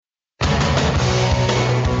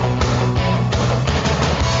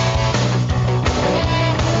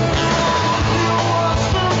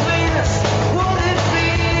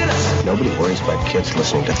kids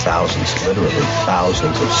listening to thousands, literally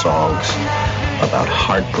thousands of songs about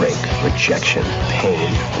heartbreak, rejection,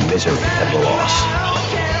 pain, misery, and loss.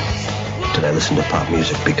 Did I listen to pop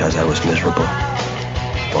music because I was miserable?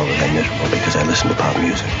 Or was I miserable because I listened to pop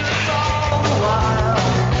music?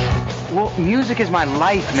 Well, music is my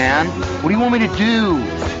life, man. What do you want me to do?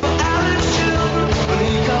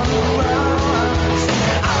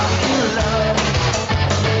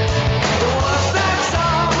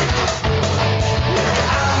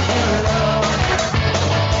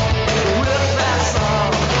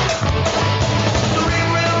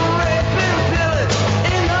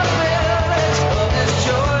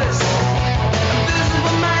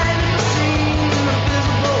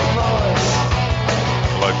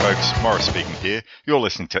 Folks, Morris speaking here. You're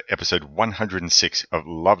listening to episode 106 of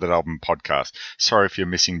Love That Album podcast. Sorry if you're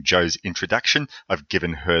missing Joe's introduction. I've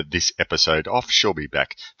given her this episode off. She'll be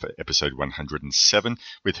back for episode 107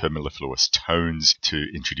 with her mellifluous tones to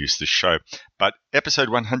introduce the show. But episode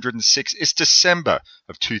 106 is December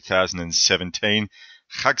of 2017.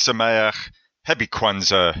 Chag Sameach, Happy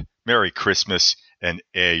Kwanzaa, Merry Christmas, and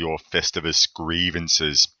air your Festivus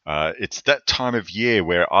grievances. It's that time of year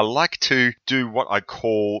where I like to do what I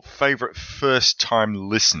call favourite first-time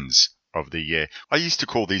listens of the year. I used to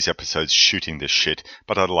call these episodes Shooting the Shit,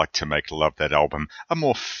 but I'd like to make Love That Album a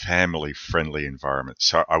more family-friendly environment.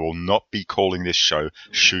 So I will not be calling this show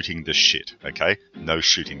Shooting the Shit, okay? No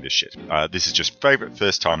shooting the shit. This is just favourite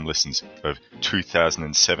first-time listens of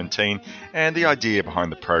 2017, and the idea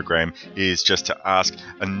behind the program is just to ask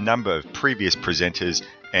a number of previous presenters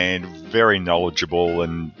and very knowledgeable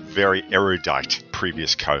and very erudite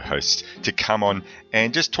previous co-hosts to come on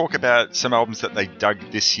and just talk about some albums that they dug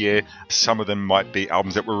this year. Some of them might be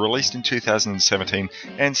albums that were released in 2017,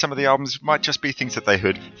 and some of the albums might just be things that they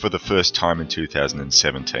heard for the first time in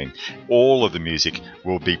 2017. All of the music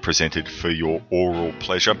will be presented for your oral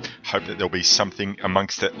pleasure. Hope that there'll be something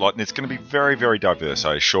amongst that lot, and it's going to be very, very diverse,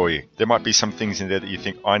 I assure you. There might be some things in there that you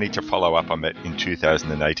think, I need to follow up on that in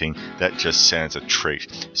 2018. That just sounds a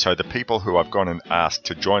treat. So the people who I've gone and asked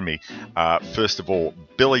to join me are, first of all,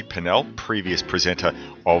 Billy Pennell, previous presenter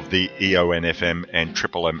of the EON-FM and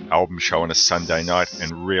Triple M album show on a Sunday night,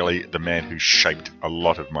 and really the man who shaped a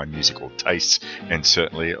lot of my musical tastes and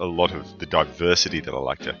certainly a lot of the diversity that I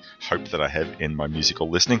like to hope that I have in my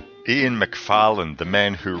musical listening. Ian McFarlane, the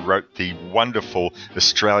man who wrote the wonderful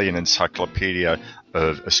Australian Encyclopedia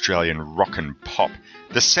of Australian Rock and Pop,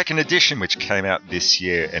 the second edition, which came out this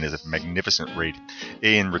year and is a magnificent read.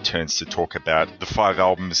 Ian returns to talk about the 5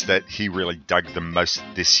 albums that he really dug the most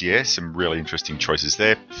this year. Some really interesting choices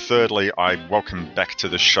there. Thirdly, I welcome back to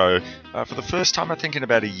the show for the first time, I think, in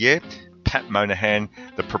about a year, Pat Monahan,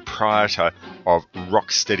 the proprietor of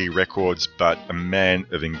Rocksteady Records, but a man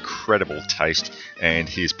of incredible taste, and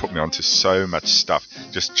he's put me onto so much stuff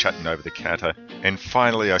just chatting over the counter. And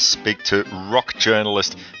finally, I speak to rock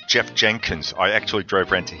journalist Jeff Jenkins. I actually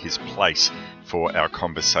drove round to his place for our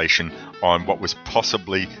conversation on what was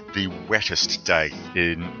possibly the wettest day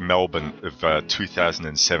in Melbourne of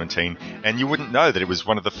 2017, and you wouldn't know that it was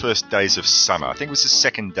one of the first days of summer. I think it was the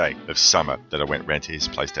second day of summer that I went round to his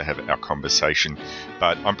place to have our conversation.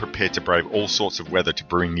 But I'm prepared to brave all sorts of weather to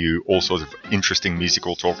bring you all sorts of interesting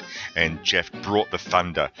musical talk, and Jeff brought the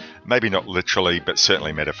thunder, maybe not literally, but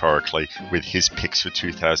certainly metaphorically, with his picks for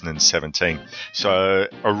 2017. So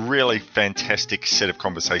a really fantastic set of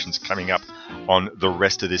conversations coming up on the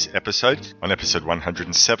rest of this episode. On episode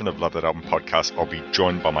 107 of Love That Album podcast, I'll be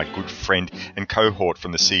joined by my good friend and cohort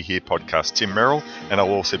from the See Here podcast, Tim Merrill, and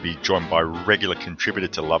I'll also be joined by regular contributor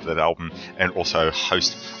to Love That Album and also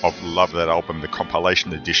host of Love That Album, the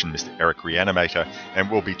compilation edition, Mr. Eric Reanimator,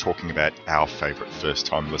 and we'll be talking about our favourite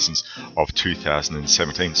first-time listens of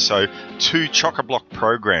 2017. So 2 chock-a-block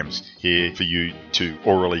programs here for you to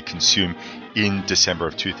orally consume in December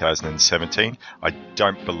of 2017. I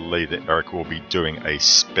don't believe that Eric will be doing a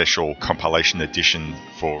special compilation edition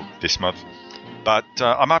for this month, but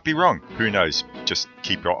I might be wrong. Who knows? Just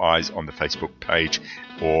keep your eyes on the Facebook page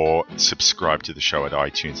or subscribe to the show at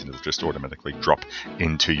iTunes and it'll just automatically drop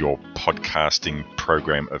into your podcasting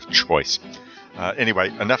program of choice. Anyway,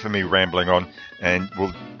 enough of me rambling on, and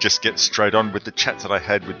we'll just get straight on with the chats that I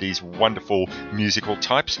had with these wonderful musical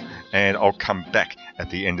types, and I'll come back at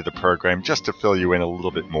the end of the program just to fill you in a little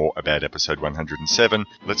bit more about episode 107.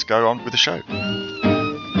 Let's go on with the show.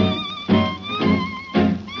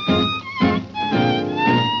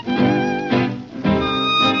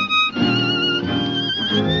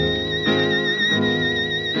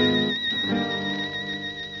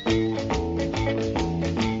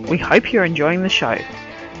 We hope you're enjoying the show.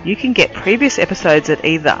 You can get previous episodes at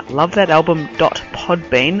either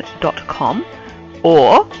lovethatalbum.podbean.com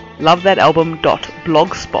or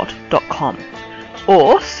lovethatalbum.blogspot.com,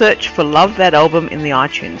 or search for Love That Album in the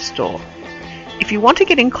iTunes store. If you want to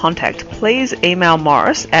get in contact, please email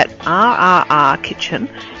Morris at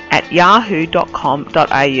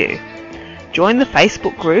rrrkitchen@yahoo.com.au. Join the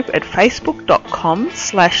Facebook group at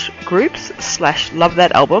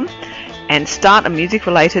facebook.com/groups/lovethatalbum and start a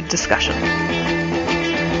music-related discussion.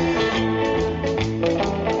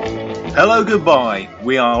 Hello, goodbye.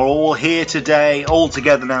 We are all here today, all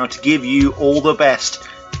together now to give you all the best.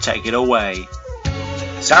 Take it away.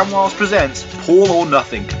 Sam Wiles presents Paul or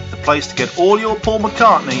Nothing, the place to get all your Paul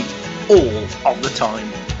McCartney all of the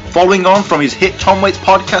time. Following on from his hit Tom Waits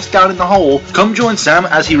podcast Down in the Hole, come join Sam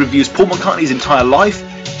as he reviews Paul McCartney's entire life,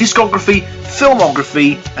 discography,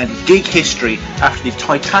 filmography and gig history after the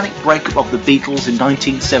titanic breakup of the Beatles in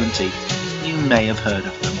 1970. You may have heard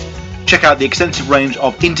of them. Check out the extensive range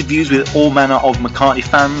of interviews with all manner of McCartney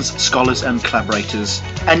fans, scholars and collaborators.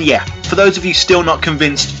 And yeah, for those of you still not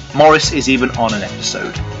convinced, Morris is even on an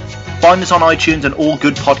episode. Find us on iTunes and all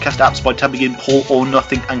good podcast apps by tabbing in Paul or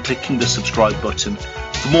Nothing and clicking the subscribe button.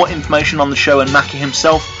 For more information on the show and Mackie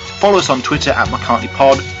himself, follow us on Twitter at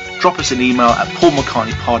McCartneyPod, drop us an email at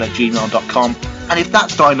paulmccartneypod@gmail.com, and if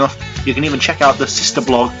that's not enough, you can even check out the sister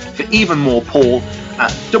blog for even more Paul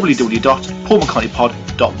at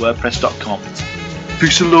www.paulmccartneypod.wordpress.com.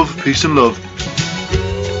 Peace and love, peace and love.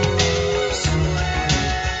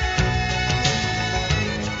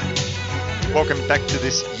 Welcome back to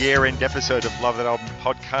this year-end episode of Love That Album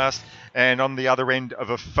podcast. And on the other end of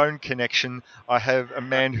a phone connection, I have a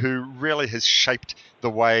man who really has shaped the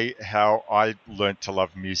way how I learnt to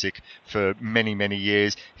love music for many, many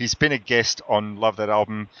years. He's been a guest on Love That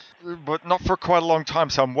Album, but not for quite a long time,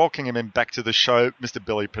 so I'm welcoming him back to the show, Mr.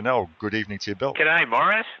 Billy Pennell. Good evening to you, Bill. G'day,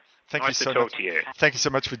 Morris. Thank nice you so to talk much. to you. Thank you so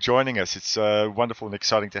much for joining us. It's wonderful and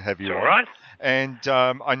exciting to have you It's on. all right. And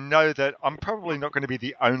I know that I'm probably not going to be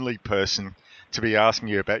the only person to be asking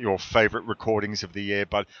you about your favourite recordings of the year,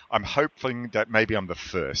 but I'm hoping that maybe I'm the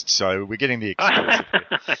first. So we're getting the exclusive.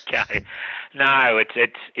 Okay. No, it's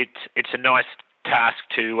a nice task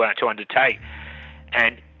to undertake,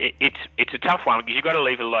 and it's a tough one because you've got to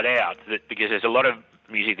leave a lot out because there's a lot of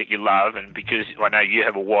music that you love, and because I know you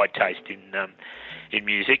have a wide taste in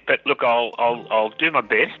music. But look, I'll do my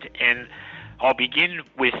best, and I'll begin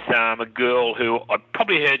with a girl who I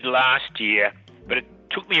probably heard last year, but it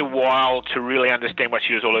took me a while to really understand what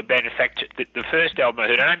she was all about. In fact, the first album I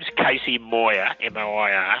heard, her name's Casey Moir,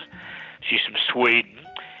 M-O-I-R. She's from Sweden,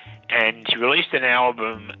 and she released an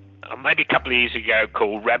album maybe a couple of years ago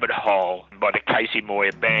called Rabbit Hole by the Casey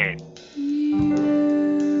Moir Band.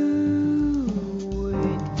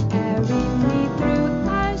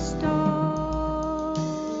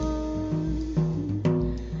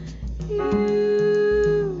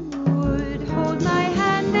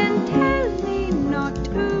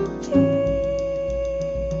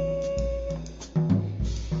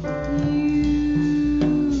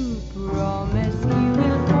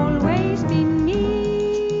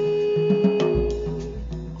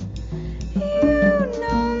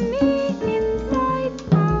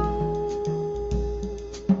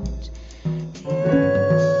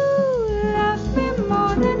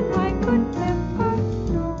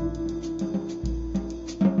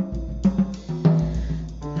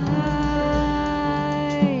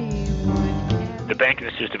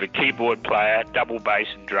 Of a keyboard player, double bass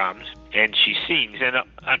and drums, and she sings. And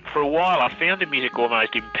for a while, I found the music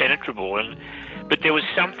almost impenetrable, but there was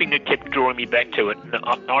something that kept drawing me back to it. And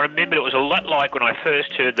I remember it was a lot like when I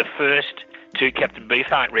first heard the first two Captain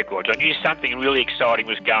Beefheart records. I knew something really exciting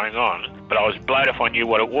was going on, but I was blowed if I knew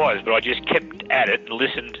what it was. But I just kept at it and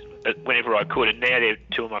listened whenever I could, and now they're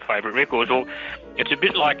two of my favourite records. Well, it's a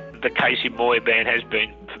bit like the Casey Moir Band has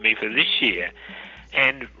been for me for this year.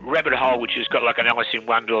 And Rabbit Hole, which has got like an Alice in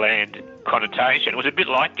Wonderland connotation, it was a bit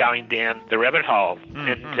like going down the rabbit hole.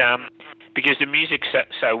 Mm-hmm. And because the music's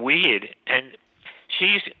so weird. And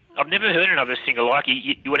I've never heard another singer like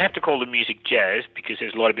you. You would have to call the music jazz because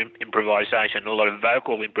there's a lot of improvisation, a lot of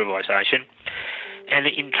vocal improvisation. And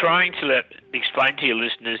in trying to explain to your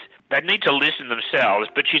listeners, they need to listen themselves,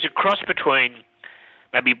 but she's a cross between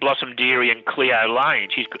maybe Blossom Dearie and Cleo Lane.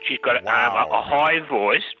 She's got a high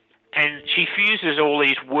voice, and she fuses all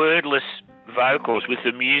these wordless vocals with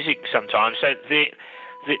the music sometimes. So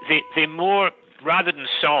they're more, rather than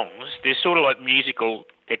songs, they're sort of like musical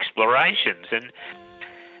explorations. And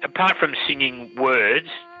apart from singing words,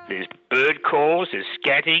 there's bird calls, there's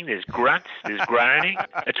scatting, there's grunts, there's groaning.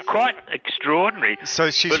 It's quite extraordinary. So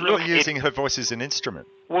she's really using her voice as an instrument.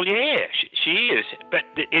 Well, yeah, she is. But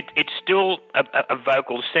it's still a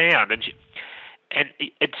vocal sound. and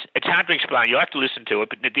it's hard to explain. You'll have to listen to it,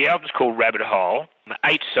 but the album's called Rabbit Hole.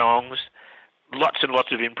 8 songs, lots and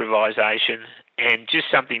lots of improvisation, and just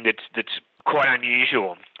something that's quite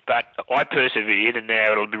unusual. But I persevered, and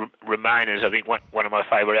now it'll remain as, I think, one of my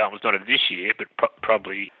favourite albums, not of this year, but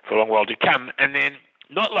probably for a long while to come. And then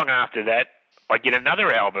not long after that, I get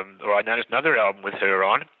another album, or I noticed another album with her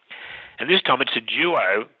on, and this time it's a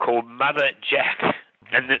duo called Mother Jack.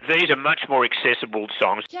 And these are much more accessible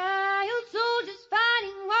songs. Child soldiers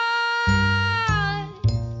fighting wars,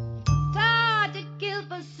 taught to kill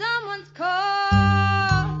for someone's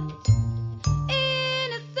cause.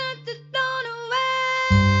 Innocence is thrown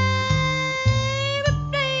away,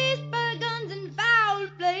 replaced by guns and foul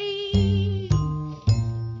play.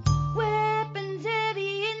 Weapons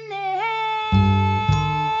heavy in their hands,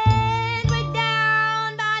 weighed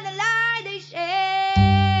down by the lie they share.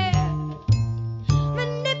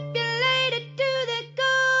 Manipulated to their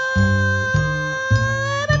core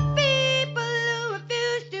by people who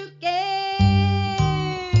refuse to care.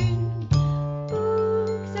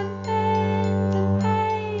 Books and pens and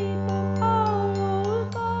paper all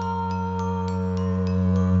gone.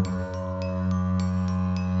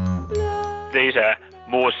 These are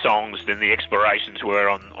more songs than the explorations were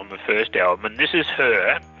on the first album. And this is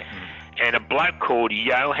her and a bloke called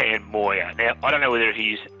Johan Moyer. Now, I don't know whether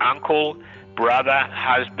he's uncle, brother,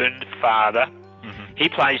 husband, father. He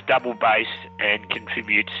plays double bass and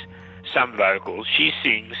contributes some vocals. She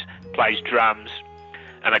sings, plays drums,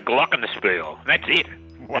 and a glockenspiel. That's it.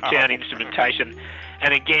 Wow. That's sound instrumentation.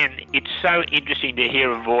 And again, it's so interesting to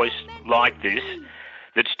hear a voice like this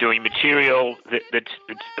that's doing material that's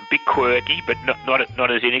a bit quirky, but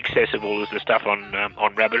not as inaccessible as the stuff on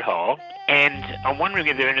Rabbit Hole. And I'm wondering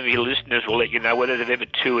if any of your listeners will let you know whether they've ever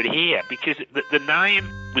toured here, because the name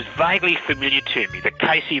was vaguely familiar to me, the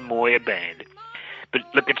Casey Moyer Band. But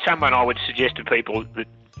look, it's someone I would suggest to people that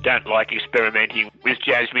don't like experimenting with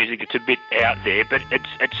jazz music. It's a bit out there, but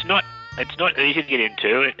it's not easy to get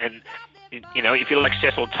into. And you know, if you like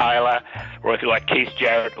Cecil Taylor, or if you like Keith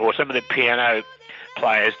Jarrett, or some of the piano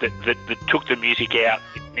players that took the music out,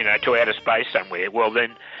 you know, to outer space somewhere, well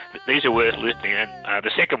then these are worth listening. And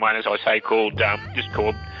the second one, as I say, called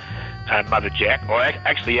Mother Jack. Or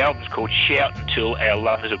actually, the album's called Shout Until Our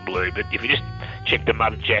Lungs Are Blue. But if you just check the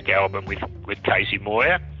Mother Jack album with Casey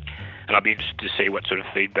Moyer, and I'll be interested to see what sort of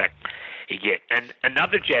feedback you get. And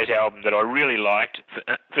another jazz album that I really liked,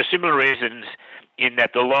 for similar reasons, in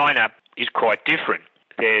that the lineup is quite different.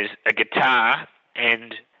 There's a guitar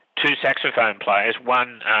and 2 saxophone players,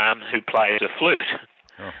 one who plays the flute.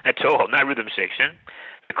 Oh. That's all, no rhythm section.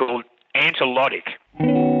 They're called Antilotic.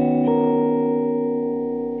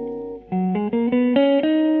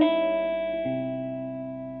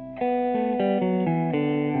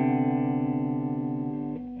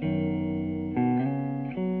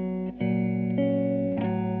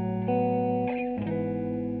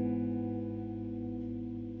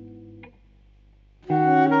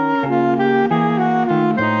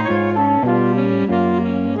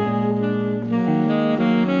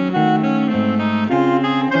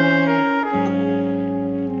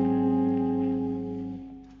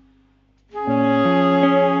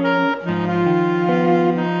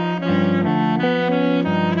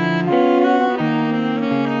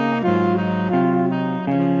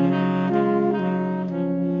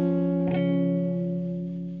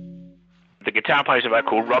 Plays a guy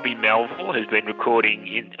called Robbie Melville, who's been recording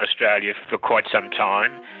in Australia for quite some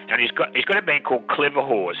time, and he's got a band called Clever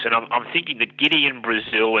Horse. And I'm thinking that Gideon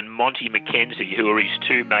Brazil and Monty McKenzie, who are his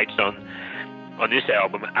 2 mates on this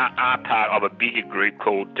album, are part of a bigger group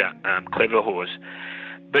called Clever Horse.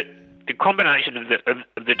 But the combination of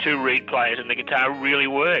the 2 reed players and the guitar really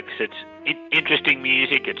works. It's interesting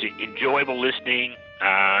music. It's enjoyable listening.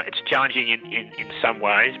 It's challenging in some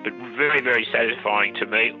ways, but very, very satisfying to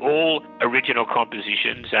me. All original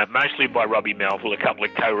compositions, mostly by Robbie Melville, a couple of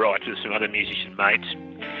co-writes with some other musician mates,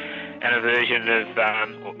 and a version of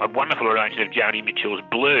a wonderful arrangement of Joni Mitchell's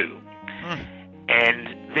Blue.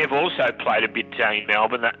 And they've also played a bit in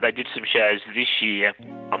Melbourne. They did some shows this year.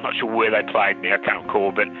 I'm not sure where they played now, I can't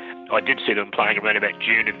recall, but I did see them playing around about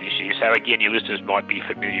June of this year. So again, your listeners might be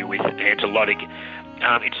familiar with Antilotic.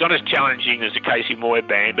 It's not as challenging as the Casey Moyer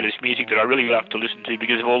Band, but it's music that I really love to listen to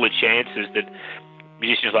because of all the chances that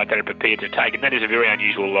musicians like that are prepared to take. And that is a very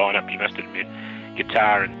unusual lineup, you must admit.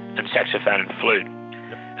 Guitar and saxophone and flute.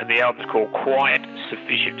 And the album's called Quiet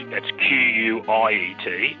Sufficient. That's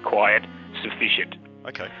Q-U-I-E-T, Quiet Sufficient.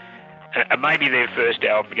 Okay. And maybe their first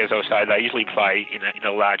album, because I say they usually play in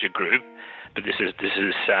a larger group, but this is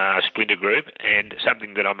a splinter group, and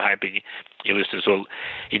something that I'm hoping your listeners will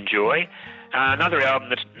enjoy. Another album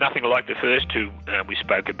that's nothing like the first two we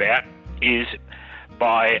spoke about is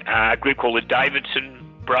by a group called the Davidson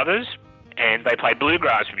Brothers, and they play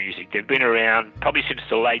bluegrass music. They've been around probably since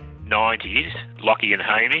the late 90s, Lockie and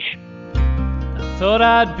Hamish. I thought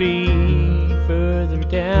I'd be further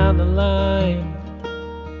down the line.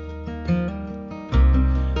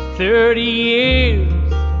 30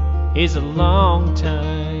 years is a long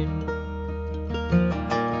time.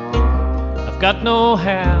 I've got no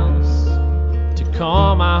house to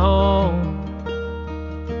call my home.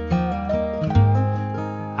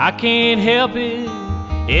 I can't help it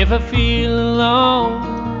if I feel alone.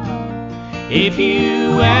 If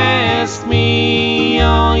you ask me,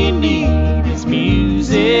 all you need is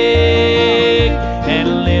music and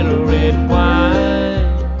a little red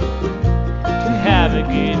wine to have a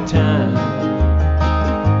good time.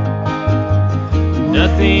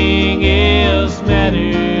 Nothing else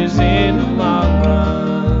matters in the long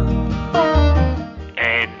run.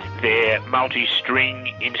 And they're multi-string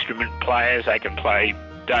instrument players. They can play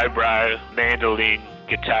dobro, mandolin,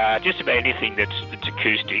 guitar, just about anything that's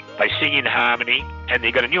acoustic. They sing in harmony, and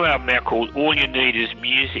they've got a new album out called All You Need Is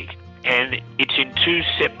Music, and it's in two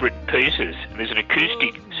separate pieces. There's an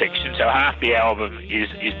acoustic section, so half the album is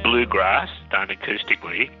bluegrass, done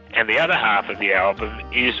acoustically, and the other half of the album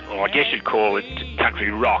is, well, I guess you'd call it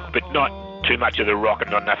country rock, but not too much of the rock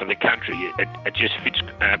and not enough of the country. It just fits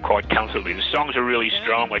quite comfortably. The songs are really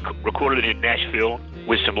strong. We recorded it in Nashville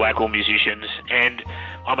with some local musicians, and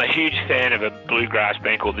I'm a huge fan of a bluegrass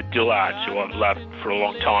band called the Dillards, who I've loved for a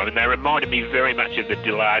long time, and they reminded me very much of the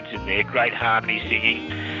Dillards in their great harmony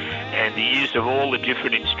singing and the use of all the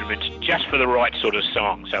different instruments just for the right sort of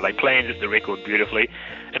song. So they planned the record beautifully,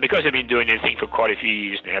 and because they've been doing their thing for quite a few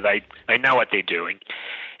years now, they know what they're doing.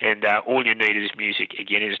 And All You Need Is Music,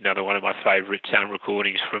 again, is another one of my favourite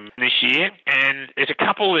recordings from this year. And there's a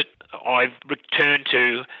couple that I've returned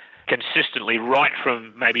to consistently right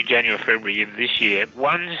from maybe January or February of this year.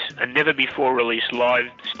 One's a never-before-released live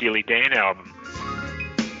Steely Dan album.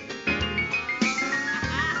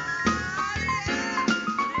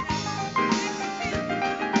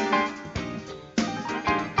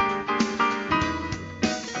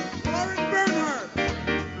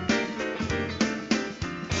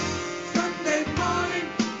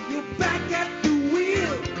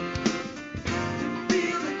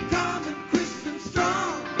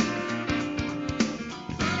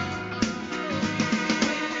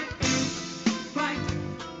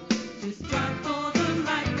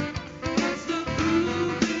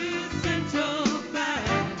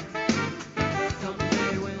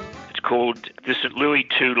 Called the St. Louis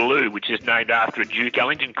Toodaloo, which is named after a Duke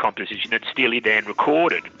Ellington composition that Steely Dan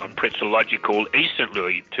recorded on Pretzel Logic called East St.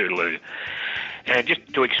 Louis Toodaloo. And just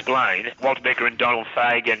to explain, Walter Becker and Donald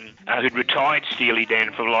Fagen, who'd retired Steely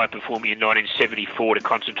Dan from live performing in 1974 to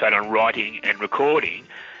concentrate on writing and recording,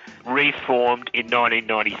 reformed in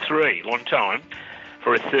 1993, long time,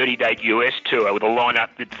 for a 30-date US tour with a lineup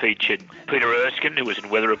that featured Peter Erskine, who was in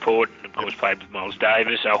Weather Report and of course played with Miles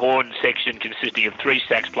Davis, a horn section consisting of 3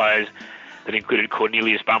 sax players that included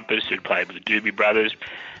Cornelius Bumpus, who'd played with the Doobie Brothers.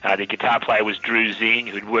 The guitar player was Drew Zing,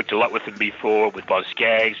 who'd worked a lot with them before, with Boz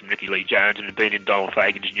Scaggs and Ricky Lee Jones, and had been in Donald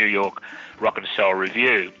Fagen's New York Rock and Soul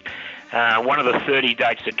Review. One of the 30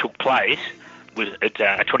 dates that took place was at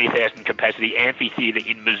a 20,000 capacity amphitheatre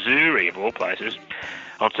in Missouri, of all places,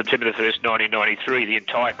 on September the 1st, 1993. The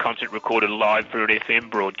entire concert recorded live for an FM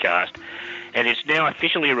broadcast, and it's now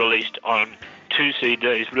officially released on 2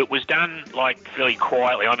 CDs, but it was done fairly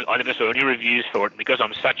quietly. I never saw any reviews for it, because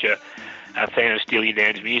I'm such a fan of Steely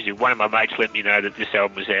Dan's music. One of my mates let me know that this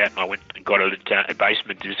album was out, and I went and got it at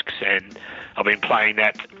Basement Discs, and I've been playing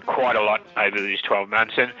that quite a lot over these 12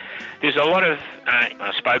 months. And there's a lot of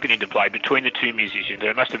spoken interplay between the two musicians.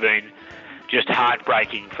 It must have been just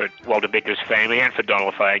heartbreaking for Walter Becker's family and for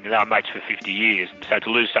Donald Fagen. They were mates for 50 years, and so to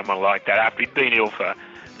lose someone like that after he'd been ill for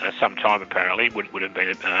some time apparently would have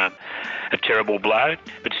been a terrible blow.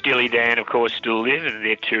 But Steely Dan, of course, still live, and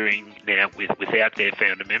they're touring now without their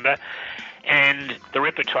founder member. And the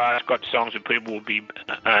repertoire's got songs that people will be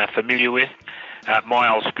familiar with.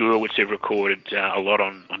 My Old School, which they've recorded a lot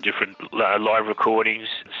on different live recordings.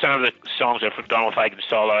 Some of the songs are from Donald Fagen's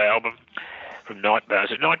solo album, from Nightbird.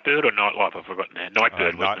 Is it Nightbird or Nightlife? I've forgotten now.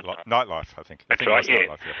 Nightbird, wasn't it? Nightlife, I think. That's right, yeah.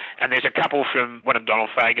 Nightlife, yeah. And there's a couple from one of Donald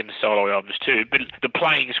Fagen's solo albums too. But the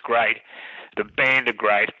playing's great. The band are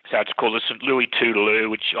great. So it's called the St. Louis Toodaloo,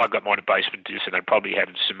 which I got mine at Basement Discs, and they probably have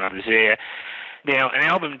some others there. Now, an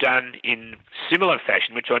album done in similar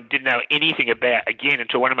fashion, which I didn't know anything about, again,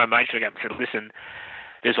 until one of my mates went up and said, listen,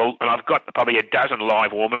 and I've got probably a dozen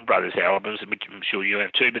live Allman Brothers albums, which I'm sure you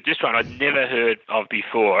have too, but this one I'd never heard of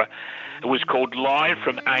before. It was called Live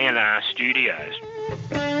from A&R Studios.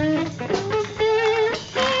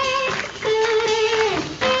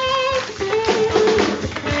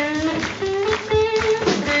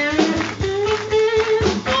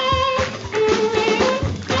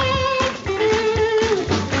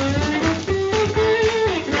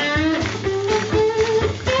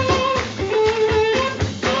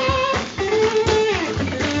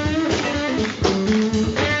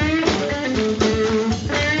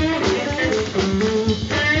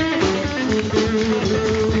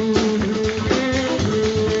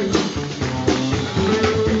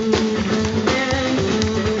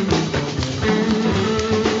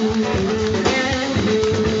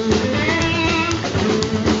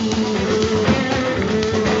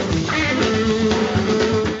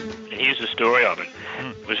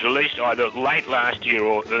 Either late last year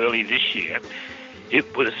or early this year.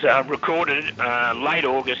 It was recorded late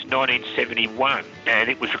August 1971, and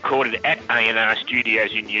it was recorded at A&R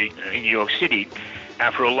Studios in New York City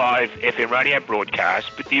for a live FM radio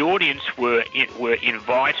broadcast. But the audience were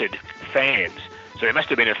invited fans, so there must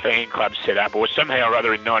have been a fan club set up, or somehow or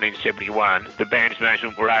other in 1971, the band's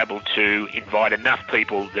management were able to invite enough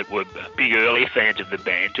people that were big early fans of the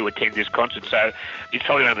band to attend this concert. So it's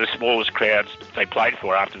probably one of the smallest crowds they played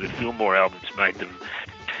for after the Fillmore albums made them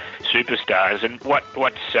superstars. And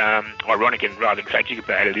what's ironic and rather tragic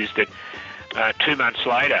about it is that 2 months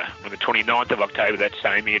later, on the 29th of October that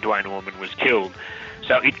same year, Duane Allman was killed.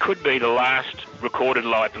 So it could be the last recorded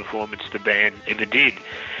live performance the band ever did.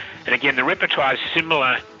 And again, the repertoire is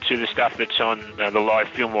similar to the stuff that's on the live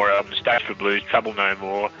Fillmore album, Stage for Blues, Trouble No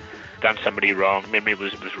More, Done Somebody Wrong, Memory of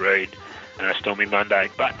Elizabeth Reed, Stormy Monday.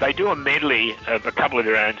 But they do a medley of a couple of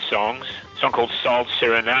their own songs, a song called Soul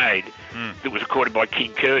Serenade, that was recorded by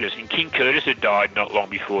King Curtis. And King Curtis had died not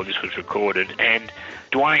long before this was recorded. And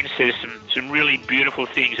Duane says some really beautiful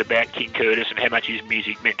things about King Curtis and how much his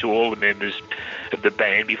music meant to all the members of the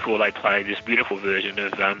band before they played this beautiful version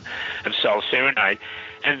of Soul Serenade.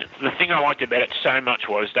 And the thing I liked about it so much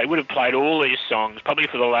was they would have played all these songs probably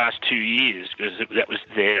for the last 2 years, because that was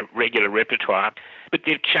their regular repertoire. But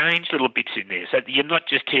they've changed little bits in there, so that you're not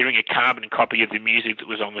just hearing a carbon copy of the music that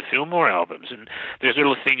was on the Fillmore albums. And there's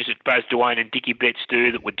little things that both Duane and Dickie Betts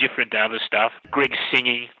do that were different to other stuff. Greg's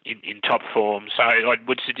singing in top form. So I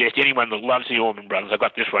would suggest anyone that loves the Allman Brothers, I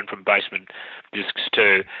got this one from Basement Discs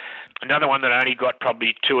too. Another one that I only got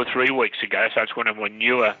probably 2 or 3 weeks ago, so it's one of my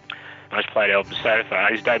newer most played albums so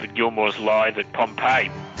far, is David Gilmour's Live at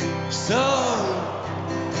Pompeii. So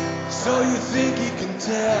you think you can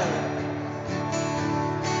tell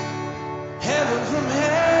heaven from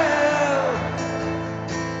hell,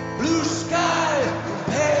 blue sky from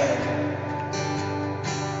pain?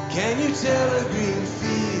 Can you tell a green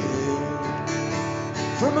field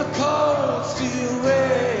from a cold steel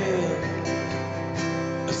rail,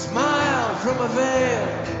 a smile from a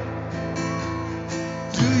veil?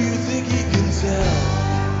 Do you think he can tell?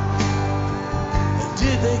 And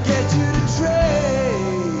did they get you to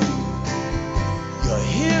trade your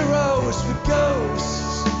heroes for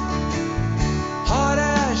ghosts, hot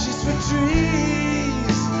ashes for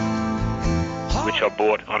trees? Which I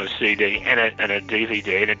bought on a CD and a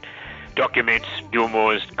DVD, and it documents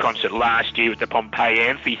Gilmour's concert last year at the Pompeii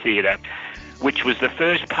Amphitheatre, which was the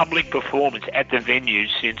first public performance at the venue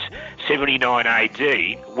since 79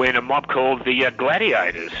 AD, when a mob called the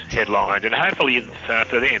Gladiators headlined. And hopefully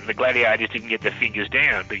for them, the Gladiators didn't get their fingers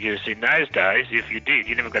down, because in those days, if you did,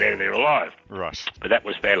 you never got out of there alive. Right. But that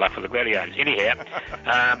was bad luck for the Gladiators. Anyhow,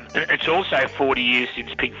 it's also 40 years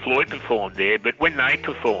since Pink Floyd performed there, but when they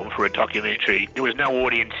performed for a documentary, there was no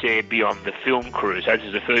audience there beyond the film crew. So this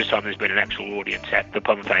is the first time there's been an actual audience at the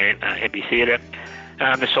Pompeii Amphitheatre.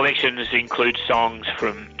 The selections include songs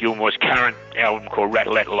from Gilmour's current album called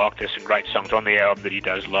Rattle-At-Lock. There's some great songs on the album that he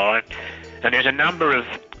does live. And there's a number of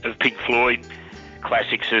Pink Floyd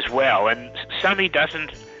classics as well, and some he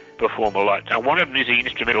doesn't perform a lot. One of them is the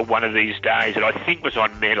instrumental One of These Days, that I think was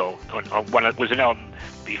on Metal. It was an album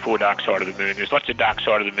before Dark Side of the Moon. There's lots of Dark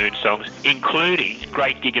Side of the Moon songs, including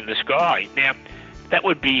Great Gig in the Sky. Now, that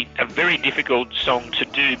would be a very difficult song to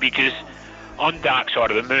do, because on Dark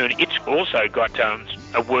Side of the Moon, it's also got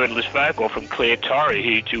a wordless vocal from Claire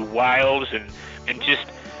Torrey, who wails and just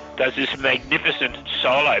does this magnificent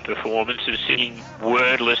solo performance of singing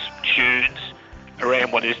wordless tunes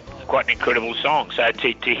around what is quite an incredible song. So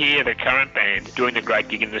to hear the current band doing the Great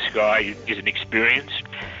Gig in the Sky is an experience.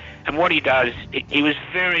 And what he does, he was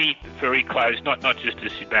very, very close, not just to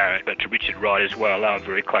Syd Barrett, but to Richard Wright as well. They were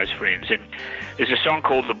very close friends. And there's a song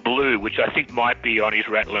called The Blue, which I think might be on his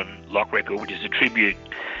Rattlin' Lock record, which is a tribute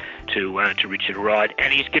to Richard Wright.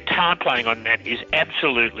 And his guitar playing on that is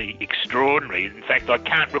absolutely extraordinary. In fact, I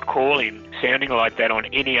can't recall him sounding like that on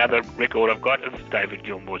any other record I've got of David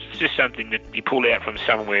Gilmour's. It's just something that he pulled out from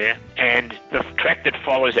somewhere. And the track that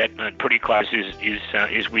follows that pretty close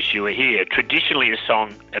is Wish You Were Here. Traditionally a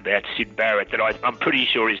song about Syd Barrett that I'm pretty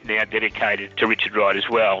sure is now dedicated to Richard Wright as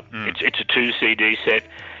well. It's a 2 CD set.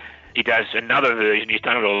 He does another version. He's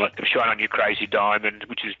done it all of Shine On You Crazy Diamond,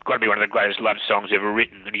 which has got to be one of the greatest love songs ever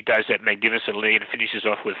written. And he does that magnificently and finishes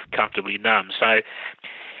off with Comfortably Numb. So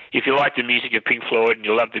if you like the music of Pink Floyd and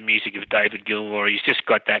you love the music of David Gilmour, he's just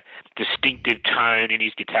got that distinctive tone in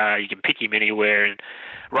his guitar. You can pick him anywhere. And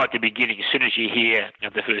right at the beginning, as soon as you hear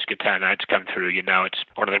the first guitar notes come through, you know it's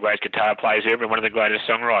one of the greatest guitar players ever and one of the greatest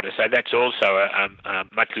songwriters. So that's also a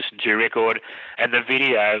much listened to record. And the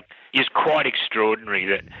video is quite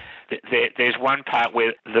extraordinary. There's one part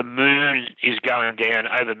where the moon is going down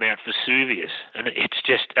over Mount Vesuvius, and it's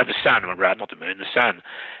just the sun, rather, not the moon, the sun,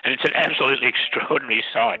 and it's an absolutely extraordinary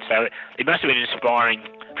sight. So it must have been inspiring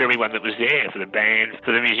for everyone that was there, for the band,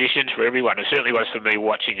 for the musicians, for everyone. It certainly was for me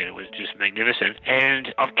watching it. It was just magnificent.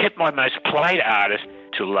 And I've kept my most played artist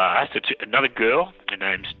to last. It's another girl. Her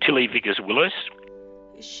name's Tilly Vickers-Willis.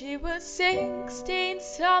 She was 16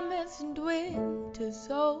 summers and winters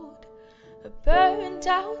old. A burnt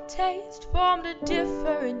out taste formed a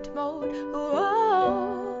different mode.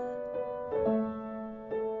 Oh.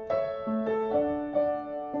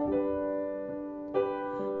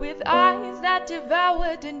 With eyes that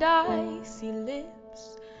devoured and icy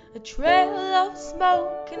lips, a trail of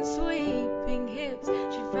smoke and sweeping hips,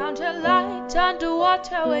 she found her light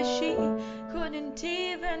underwater where she couldn't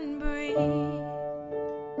even breathe.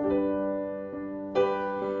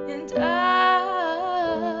 And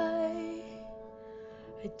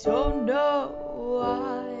I don't know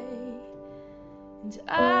why, and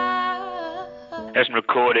hasn't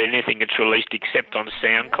recorded anything that's released except on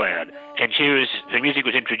SoundCloud. And her music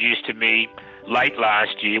was introduced to me late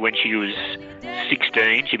last year when she was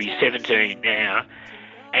 16. She'll be 17 now.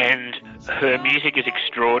 And her music is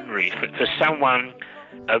extraordinary. For someone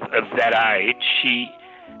of that age, she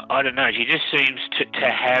just seems to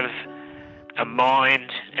have a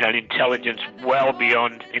mind and an intelligence well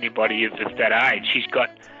beyond anybody of that age. She's got,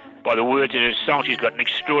 by the words in her song, she's got an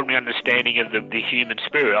extraordinary understanding of the human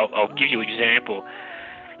spirit. I'll give you an example.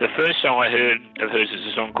 The first song I heard of hers is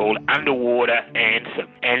a song called Underwater Anthem,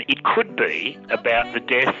 and it could be about the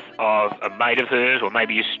death of a mate of hers or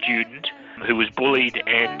maybe a student who was bullied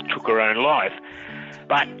and took her own life.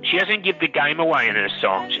 But she doesn't give the game away in her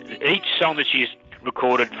songs. Each song that she's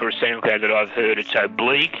recorded for a SoundCloud that I've heard, it's so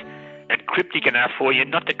bleak and cryptic enough for you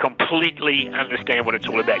not to completely understand what it's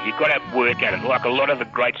all about. You've got to work at it, like a lot of the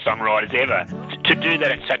great songwriters ever. To do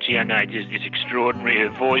that at such a young age is extraordinary. Her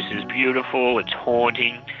voice is beautiful, it's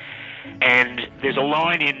haunting, and there's a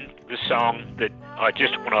line in the song that I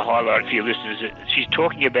just want to highlight for your listeners. She's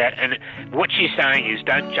talking about, and what she's saying is,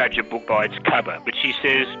 don't judge a book by its cover, but she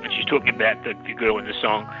says, and she's talking about the girl in the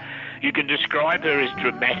song, you can describe her as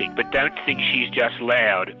dramatic, but don't think she's just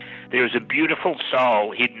loud. There is a beautiful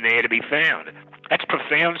soul hidden there to be found. That's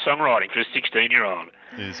profound songwriting for a 16-year-old.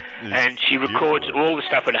 And she records all the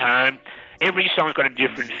stuff at home. Every song's got a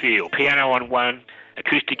different feel. Piano on one,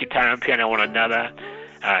 acoustic guitar and piano on another,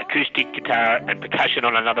 acoustic guitar and percussion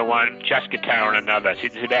on another one, just guitar on another. So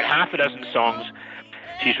there's about half a dozen songs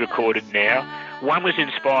she's recorded now. One was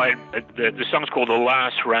inspired, the song's called The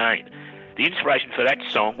Last Rain. The inspiration for that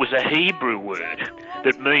song was a Hebrew word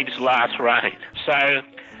that means last rain. So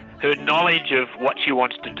her knowledge of what she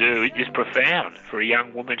wants to do is profound for a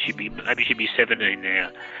young woman. Maybe she'd be 17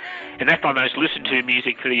 now. And that's my most listened to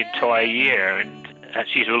music for the entire year. And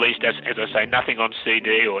she's released, as I say, nothing on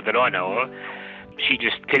CD or that I know of. She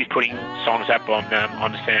just keeps putting songs up on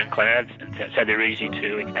SoundCloud, so they're easy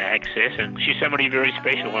to access. And she's somebody very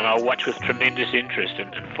special, and I'll watch with tremendous interest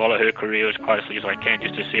and follow her career as closely as I can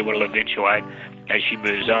just to see what will eventuate as she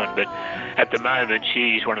moves on. But at the moment,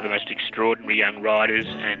 she's one of the most extraordinary young writers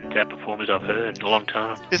and performers I've heard in a long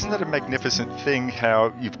time. Isn't that a magnificent thing,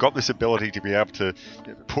 how you've got this ability to be able to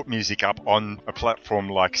put music up on a platform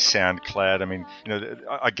like SoundCloud? I mean,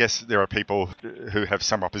 I guess there are people who have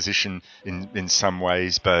some opposition in some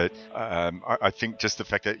ways, but I think just the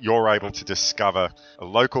fact that you're able to discover a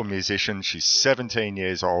local musician, she's 17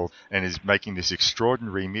 years old and is making this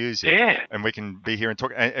extraordinary music. Yeah. And we can be here and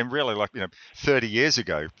talk, and really, 30 years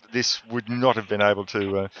ago, this would not have been able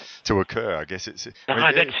to occur. her. I guess it's... No,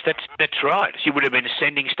 that's right. She would have been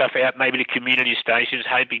sending stuff out maybe to community stations,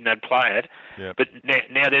 hoping they'd play it. Yeah. But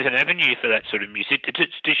now there's an avenue for that sort of music.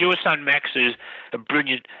 Does your son Max, is a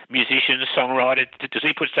brilliant musician, songwriter, does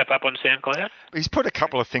he put stuff up on SoundCloud? He's put a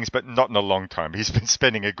couple of things, but not in a long time. He's been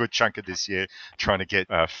spending a good chunk of this year trying to get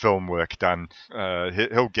film work done.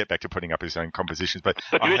 He'll get back to putting up his own compositions. But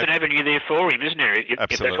there is an avenue there for him, isn't there? If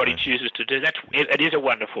that's what he Absolutely. chooses to do. It is a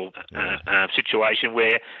wonderful situation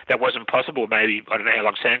where that wasn't possible. Maybe, I don't know how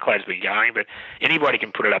long SoundCloud's been going, but anybody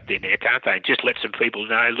can put it up there now, can't they? Just let some people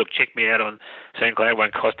know, look, check me out on SoundCloud, it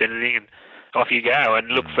won't cost anything, and off you go. And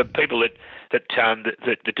look, for people that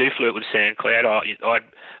do flirt with SoundCloud,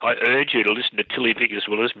 I urge you to listen to Tilly Vickers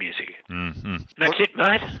Willis music. Mm-hmm. That's it,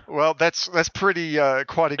 mate. Well, that's pretty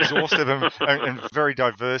quite exhaustive and very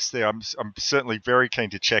diverse there. I'm certainly very keen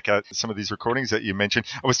to check out some of these recordings that you mentioned.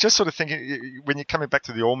 I was just sort of thinking, when you're coming back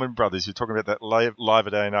to the Allman Brothers, you're talking about that live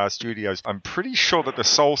at A&R Studios. I'm pretty sure that the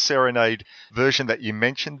Soul Serenade version that you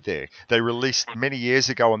mentioned there, they released many years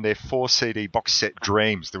ago on their 4-CD box set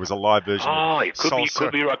Dreams. There was a live version. Oh, it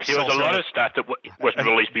could be right. There was a lot of stuff that wasn't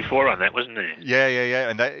released before on that, wasn't there? Yeah.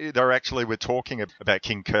 And they were talking about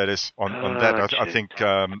King Curtis on that. I think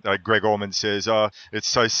Greg Allman says, it's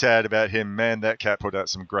so sad about him. Man, that cat put out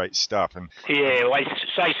some great stuff. And yeah, well, they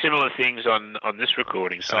say similar things on this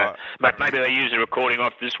recording. So maybe they use a recording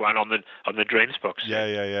off this one on the Dreams box.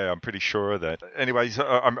 Yeah. I'm pretty sure of that. Anyways,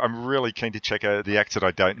 I'm really keen to check out the acts that I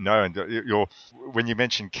don't know. And when you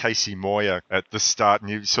mentioned Casey Moyer at the start, and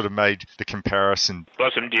you sort of made the comparison.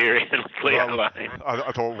 Blossom Deary and Cleo Lane.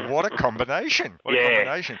 I thought, what a combination!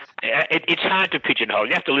 It's hard to pigeonhole.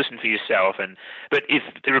 You have to listen for yourself. But if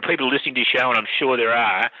there are people listening to your show, and I'm sure there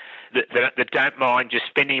are, that don't mind just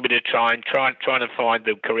spending a bit of time trying to find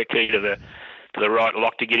the correct key to the right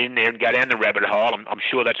lock to get in there and go down the rabbit hole. I'm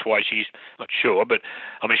sure that's why she's not sure, but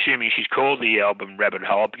I'm assuming she's called the album Rabbit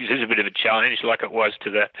Hole because it's a bit of a challenge, like it was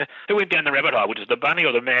to who went down the rabbit hole, which is the Bunny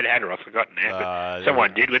or the Mad Hatter? I've forgotten now. But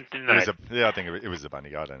someone did, didn't they? I think it was the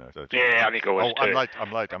Bunny. I don't know. Yeah, I think it was too.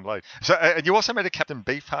 I'm late. So, and you also made a Captain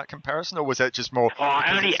Beefheart comparison, or was that just more?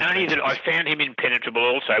 Only that I found him impenetrable.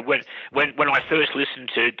 Also, when I first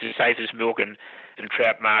listened to Safest Milk and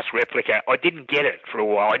Trout Mask Replica, I didn't get it for a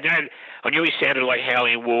while. I knew he sounded like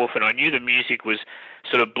Howlin' Wolf, and I knew the music was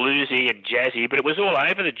sort of bluesy and jazzy, but it was all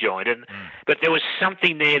over the joint. But there was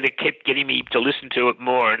something there that kept getting me to listen to it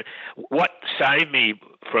more. And what saved me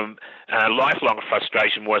from lifelong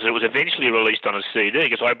frustration was it was eventually released on a CD,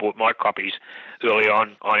 because I bought my copies early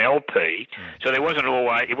on LP. So it wasn't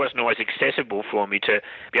always accessible for me to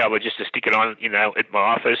be able just to stick it on, at my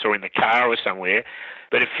office or in the car or somewhere.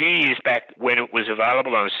 But a few years back, when it was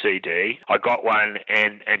available on a CD, I got one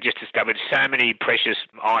and just discovered so many precious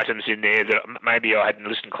items in there that maybe I hadn't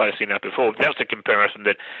listened closely enough before. That was the comparison,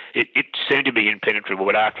 that it seemed to be impenetrable,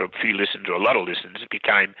 but after a few listens or a lot of listens, it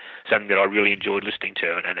became something that I really enjoyed listening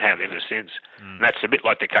to and have ever since. And that's a bit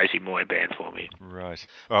like the Casey Moyer band for me. Right.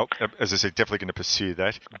 Well, as I said, definitely going to pursue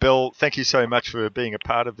that. Bill, thank you so much for being a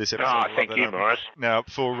part of this episode. Thank you, Morris. Now,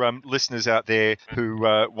 for listeners out there who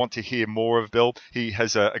want to hear more of Bill, he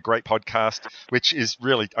has a great podcast, which is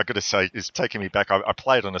really, I got to say, is taking me back. I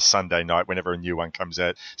play it on a Sunday night whenever a new one comes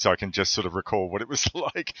out, so I can just sort of recall what it was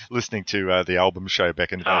like listening to the album show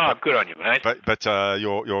back in the day. Oh, good on you, mate. But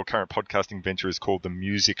your current podcasting venture is called The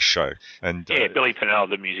Music Show. And Billy Pennell,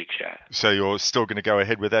 The Music Show. So you're still going to go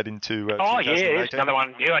ahead with that into 2018? There's another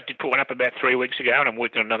one. Yeah, I did put one up about 3 weeks ago, and I'm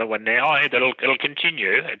working on another one now. It'll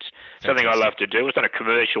continue. It's something I love to do. It's not a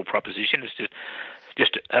commercial proposition. It's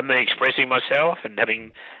just me expressing myself and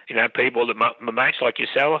having people that my mates like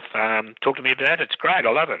yourself talk to me about it. It's great.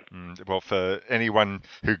 I love it. Well, for anyone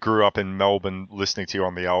who grew up in Melbourne listening to you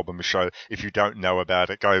on the album show, if you don't know about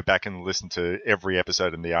it, go back and listen to every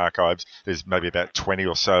episode in the archives. There's maybe about 20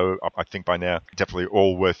 or so, I think, by now. Definitely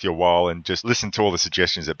all worth your while, and just listen to all the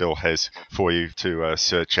suggestions that Bill has for you to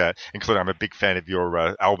search at. Including, I'm a big fan of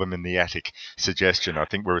your album in the attic suggestion. I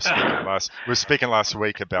think we were speaking last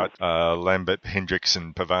week about Lambert, Hendricks,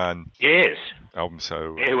 and Pavan. Yes. Album.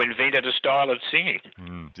 So who invented a style of singing.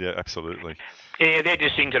 Yeah, absolutely. Yeah, they're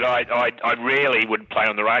just things that I rarely would play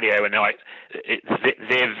on the radio, and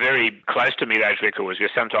they're very close to me, those records,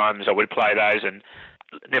 because sometimes I would play those and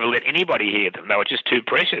never let anybody hear them. They were just too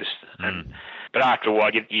precious. But after a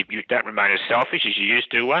while, you don't remain as selfish as you used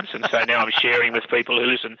to once, and so now I'm sharing with people who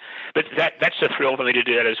listen. But that's a thrill for me to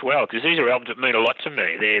do that as well, because these are albums that mean a lot to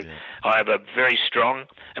me. I have a very strong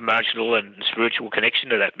emotional and spiritual connection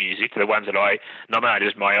to that music, to the ones that I nominated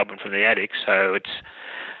as my album from the attic. So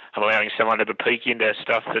I'm allowing someone to have a peek into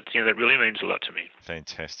stuff that that really means a lot to me.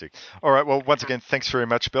 Fantastic. All right, well, once again, thanks very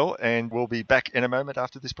much, Bill, and we'll be back in a moment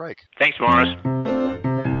after this break. Thanks, Morris.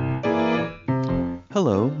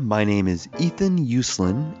 Hello, my name is Ethan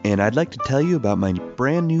Uslan, and I'd like to tell you about my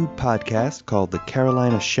brand new podcast called The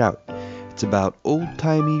Carolina Shout. It's about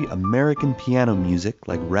old-timey American piano music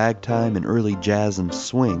like ragtime and early jazz and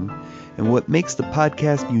swing, and what makes the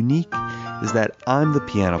podcast unique is that I'm the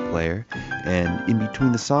piano player, and in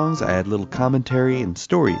between the songs I add little commentary and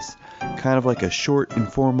stories, kind of like a short,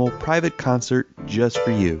 informal, private concert just for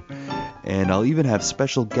you. And I'll even have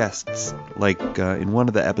special guests, like in one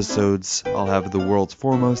of the episodes, I'll have the world's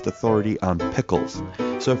foremost authority on pickles.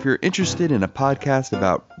 So if you're interested in a podcast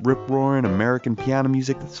about rip-roaring American piano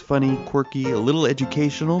music that's funny, quirky, a little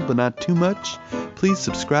educational, but not too much, please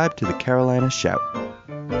subscribe to The Carolina Shout.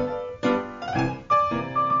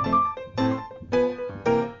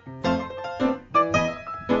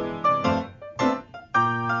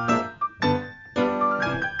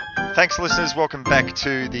 Thanks, listeners. Welcome back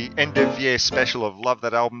to the end-of-year special of Love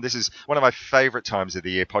That Album. This is one of my favourite times of the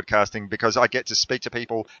year podcasting because I get to speak to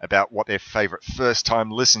people about what their favourite first-time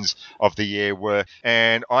listens of the year were.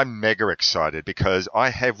 And I'm mega excited because I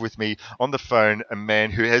have with me on the phone a man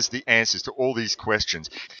who has the answers to all these questions.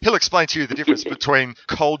 He'll explain to you the difference between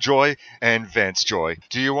Cole Joy and Vance Joy.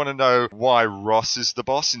 Do you want to know why Ross is the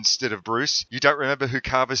boss instead of Bruce? You don't remember who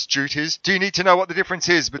Carvis Jute is? Do you need to know what the difference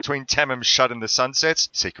is between Tamim Shud and the Sunsets?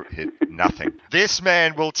 Secret hit. Nothing. This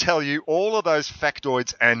man will tell you all of those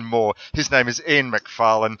factoids and more. His name is Ian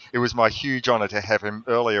McFarlane. It was my huge honour to have him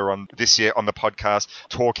earlier on this year on the podcast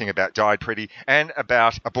talking about Died Pretty and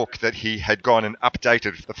about a book that he had gone and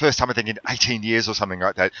updated for the first time, I think, in 18 years or something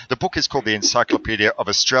like that. The book is called The Encyclopedia of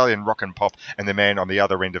Australian Rock and Pop, and the man on the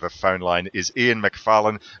other end of a phone line is Ian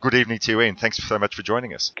McFarlane. Good evening to you, Ian. Thanks so much for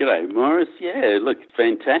joining us. G'day, Morris. Yeah, look,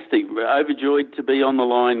 fantastic. Overjoyed to be on the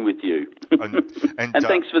line with you. And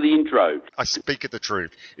thanks for the intro. I speak at the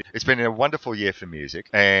truth. It's been a wonderful year for music,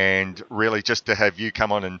 and really just to have you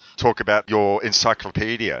come on and talk about your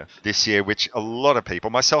encyclopedia this year, which a lot of people,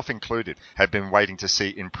 myself included, have been waiting to see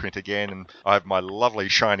in print again. And I have my lovely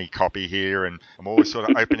shiny copy here, and I'm always sort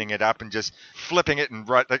of opening it up and just flipping it and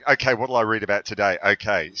write, okay, what will I read about today?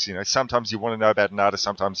 Okay, so, sometimes you want to know about an artist,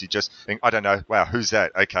 sometimes you just think, I don't know, wow, who's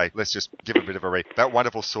that? Okay, let's just give a bit of a read. That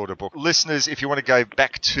wonderful sort of book. Listeners, if you want to go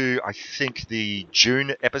back to, I think, the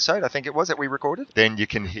June episode, I think it was, that we recorded, then you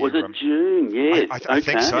can hear... Was it June? Yes. I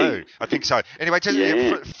think so. I think so. Anyway,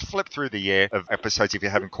 just flip through the year of episodes if you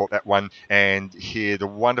haven't caught that one and hear the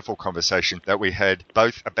wonderful conversation that we had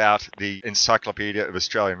both about the Encyclopedia of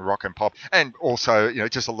Australian Rock and Pop and also,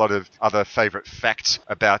 just a lot of other favourite facts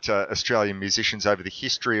about Australian musicians over the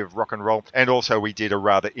history of rock and roll. And also we did a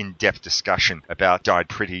rather in-depth discussion about Died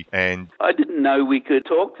Pretty. And I didn't know we could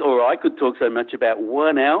talk, or I could talk so much about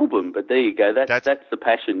one album, but there you go. That's the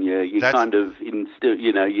passion you kind of instill,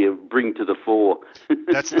 you bring to the fore.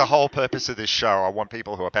 That's the whole purpose of this show. I want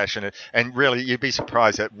people who are passionate, and really, you'd be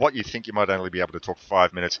surprised at what you think you might only be able to talk for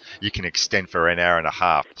 5 minutes, you can extend for an hour and a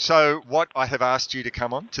half. So what I have asked you to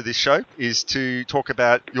come on to this show is to talk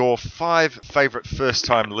about your 5 favourite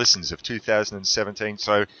first-time listens of 2017.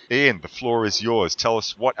 So, Ian, the floor is yours. Tell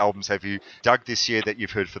us, what albums have you dug this year that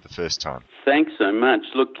you've heard for the first time? Thanks so much.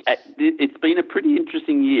 Look, it's been a pretty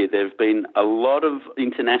interesting year. There have been a lot of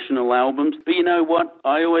international albums, but you know what?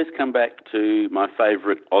 I always come back to my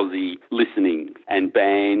favourite Aussie listening and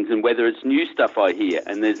bands, and whether it's new stuff I hear,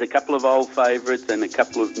 and there's a couple of old favourites and a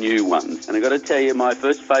couple of new ones. And I've got to tell you, my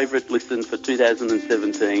first favourite listen for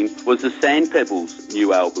 2017 was the Sand Pebbles'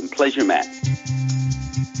 new album, Pleasure Map.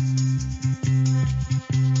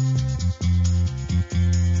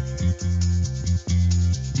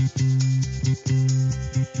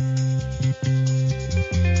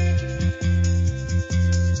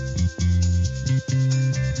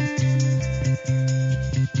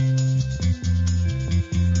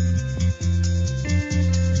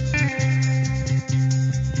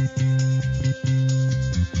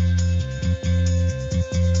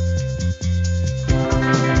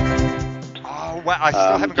 I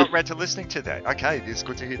still haven't got around to listening to that. Okay, it's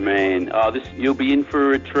good to hear that. Man, you'll be in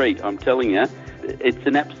for a treat, I'm telling you. It's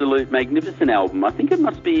an absolute magnificent album. I think it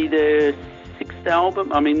must be their 6th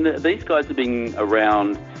album. I mean, these guys have been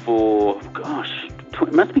around for,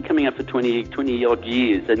 it must be coming up for 20-odd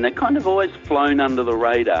years, and they've kind of always flown under the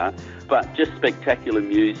radar, but just spectacular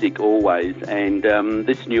music always. And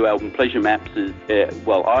this new album, Pleasure Maps, is,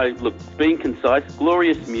 being concise,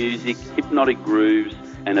 glorious music, hypnotic grooves,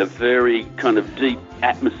 and a very kind of deep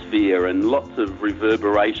atmosphere and lots of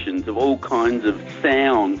reverberations of all kinds of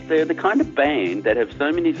sounds. They're the kind of band that have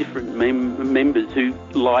so many different members who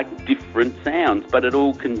like different sounds, but it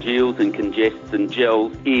all congeals and congests and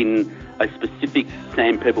gels in a specific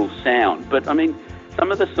Sam Pebbles sound. But I mean,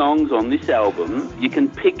 some of the songs on this album, you can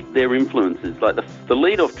pick their influences. Like the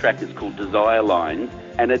lead-off track is called Desire Lines,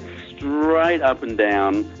 and it's straight up and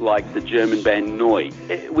down like the German band Neu.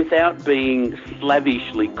 Without being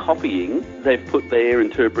slavishly copying, they've put their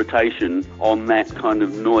interpretation on that kind of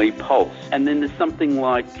Neu pulse. And then there's something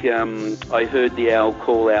like I Heard the Owl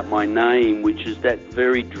Call Out My Name, which is that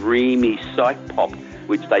very dreamy psych pop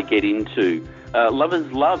which they get into. Lover's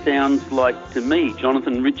Love sounds like, to me,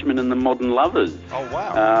 Jonathan Richman and the Modern Lovers. Oh,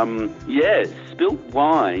 wow. Yeah, Spilt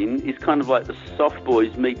Wine is kind of like the Soft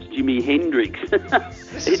Boys meets Jimi Hendrix.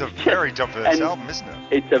 This is a very diverse album, isn't it?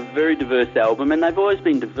 It's a very diverse album, and they've always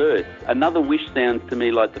been diverse. Another Wish sounds to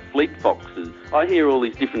me like the Fleet Foxes. I hear all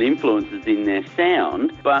these different influences in their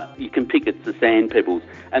sound, but you can pick it's the Sand Pebbles.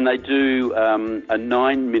 And they do a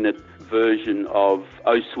 9-minute version of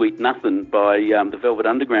Oh Sweet Nothing by the Velvet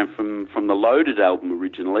Underground from the Loaded album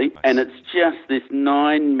originally, and it's just this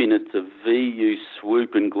 9 minutes of VU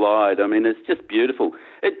swoop and glide. I mean, it's just beautiful.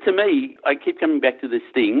 To me, I keep coming back to this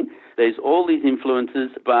thing. There's all these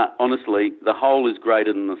influences, but honestly, the whole is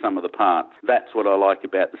greater than the sum of the parts. That's what I like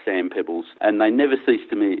about the Sand Pebbles, and they never cease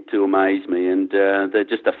to amaze me, and they're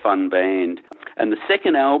just a fun band. And the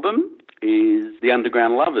second album is the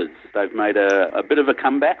Underground Lovers. They've made a bit of a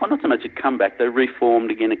comeback. Well, not so much a comeback. They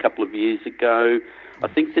reformed again a couple of years ago. I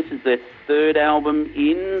think this is their third album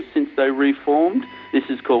in since they reformed. This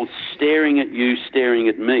is called Staring at You, Staring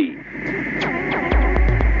at Me.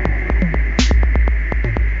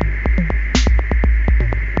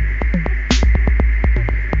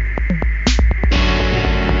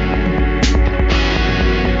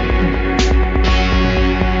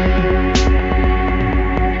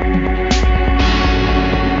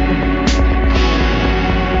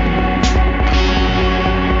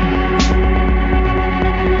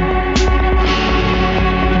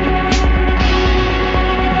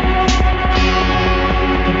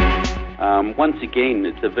 Once again,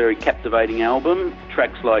 it's a very captivating album.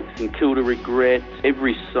 Tracks like St Kilda Regret,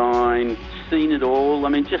 Every Sign, Seen It All. I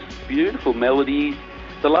mean, just beautiful melodies.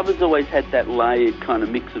 The Lovers always had that layered kind of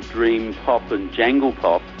mix of dream pop and jangle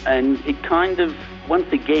pop, and it kind of,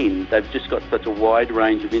 once again, they've just got such a wide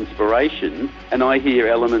range of inspiration, and I hear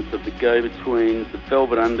elements of the Go-Betweens, the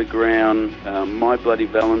Velvet Underground, My Bloody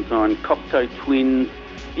Valentine, Cocteau Twins.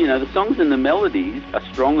 You know, the songs and the melodies are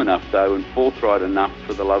strong enough, though, and forthright enough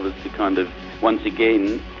for the Lovers to kind of, once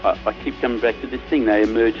again, I keep coming back to this thing, they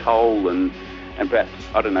emerge whole and perhaps,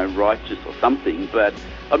 I don't know, righteous or something, but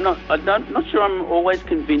I'm not sure I'm always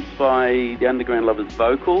convinced by the Underground Lovers'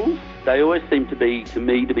 vocals. They always seem to be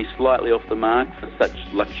slightly off the mark for such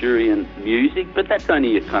luxuriant music, but that's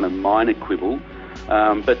only a kind of minor quibble.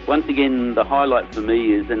 But once again, the highlight for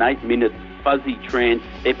me is an 8-minute fuzzy trance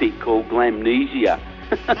epic called Glamnesia.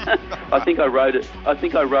 I think I wrote at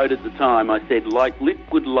the time, I said, like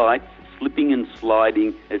liquid lights slipping and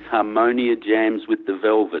sliding as Harmonia jams with the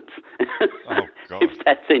Velvets. Oh, God. If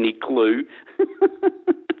that's any clue.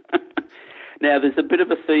 Now, there's a bit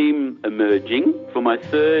of a theme emerging. For my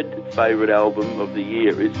third favourite album of the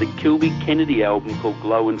year is the Kilby Kennedy album called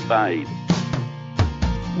Glow and Fade.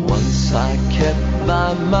 Once I kept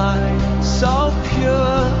my mind so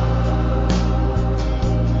pure.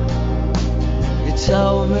 You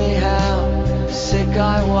told me how sick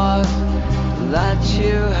I was, that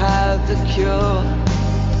you had the cure.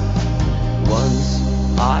 Once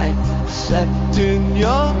I slept in your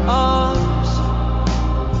arms,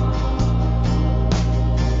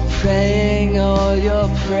 praying all your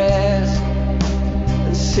prayers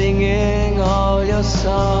and singing all your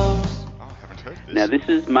songs. Now, this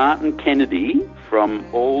is Martin Kennedy from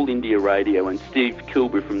All India Radio and Steve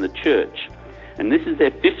Kilby from The Church. And this is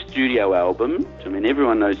their 5th studio album. I mean,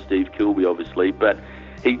 everyone knows Steve Kilby, obviously, but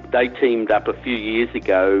they teamed up a few years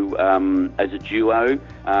ago as a duo.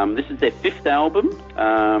 This is their 5th album,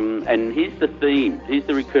 and here's the theme. Here's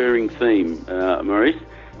the recurring theme, Maurice.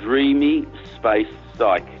 Dreamy space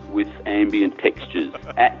psych with ambient textures.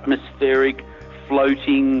 Atmospheric,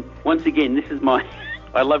 floating. Once again, this is my...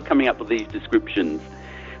 I love coming up with these descriptions.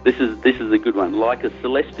 This is a good one. Like a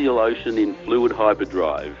celestial ocean in fluid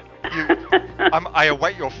hyperdrive. I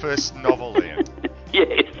await your first novel, then.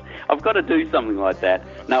 Yes, I've got to do something like that.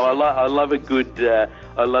 No, I love a good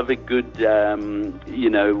I love a good, turn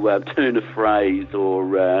of phrase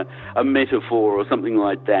or a metaphor or something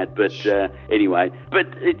like that. But anyway,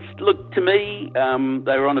 look, to me, they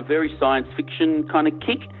were on a very science fiction kind of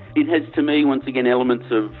kick. It has, to me, once again, elements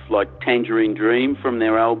of like Tangerine Dream from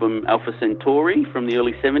their album Alpha Centauri from the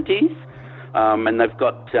early 70s. And they've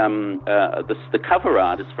got the cover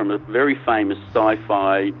artist from a very famous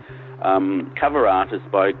sci-fi cover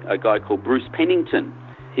artist by a guy called Bruce Pennington.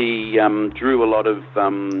 He drew a lot of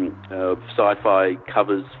sci-fi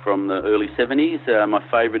covers from the early 70s. My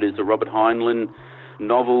favourite is a Robert Heinlein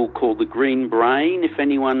novel called The Green Brain, if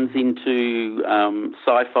anyone's into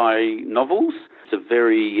sci-fi novels. It's a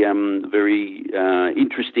very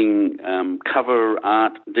interesting cover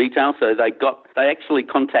art detail. So they actually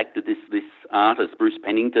contacted this artist, Bruce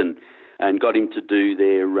Pennington, and got him to do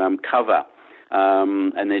their cover.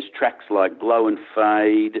 And there's tracks like Glow and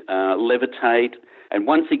Fade, Levitate. And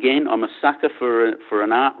once again, I'm a sucker for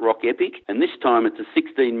an art rock epic. And this time it's a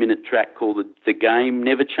 16-minute track called The Game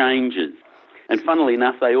Never Changes. And funnily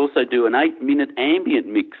enough, they also do an 8-minute ambient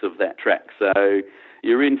mix of that track. So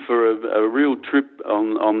you're in for a real trip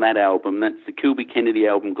on that album. That's the Kilby Kennedy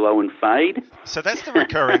album, Glow and Fade. So that's the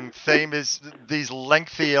recurring theme, is these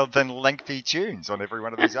lengthier than lengthy tunes on every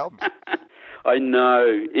one of these albums. I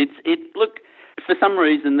know. Look, for some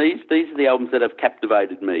reason, these are the albums that have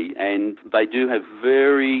captivated me, and they do have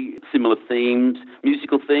very similar themes,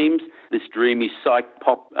 musical themes, this dreamy psych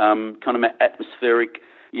pop, kind of atmospheric,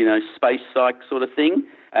 space psych sort of thing.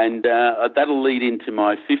 And that'll lead into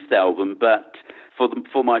my fifth album, but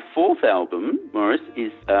for my fourth album, Morris,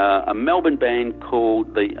 is a young Melbourne band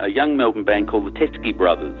called the Teskey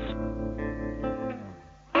Brothers.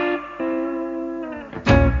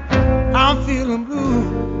 I'm feeling blue.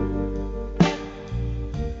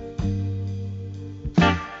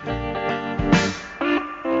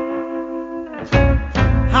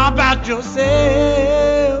 How about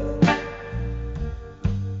yourself?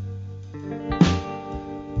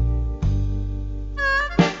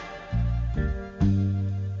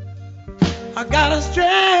 I got a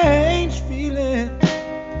strange feeling.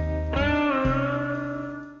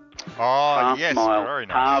 Oh, yes, very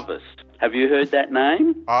nice. Harvest. Have you heard that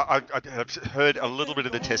name? I've heard a little bit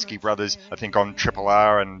of the Teskey Brothers, I think, on Triple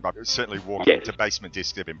R, and I've certainly walked into Basement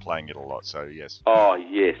Disc. They've been playing it a lot, so yes. Oh,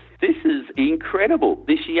 yes. This is incredible.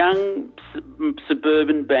 This young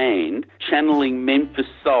suburban band channeling Memphis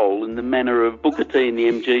soul in the manner of Booker T and the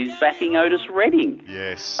MGs backing Otis Redding.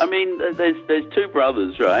 Yes. I mean, there's two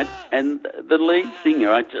brothers, right? And the lead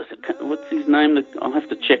singer, what's his name? I'll have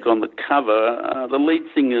to check on the cover. The lead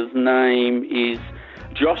singer's name is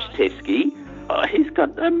Josh Teskey. He's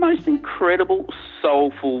got the most incredible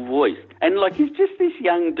soulful voice, and he's just this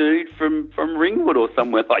young dude from Ringwood or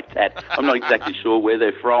somewhere like that. I'm not exactly sure where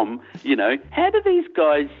they're from. How do these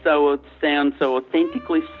guys sound so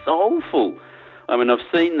authentically soulful? I mean, I've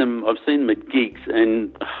seen them at gigs,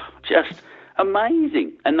 and just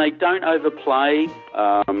amazing. And they don't overplay.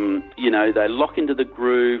 They lock into the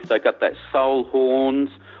groove. They got that soul horns.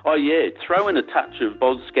 Oh, yeah, throw in a touch of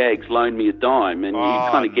Boz Scaggs' Loan Me a Dime, and you're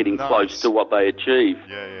kind of getting close to what they achieve.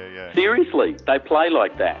 Yeah. Seriously, they play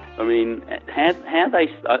like that. I mean,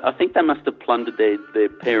 I think they must have plundered their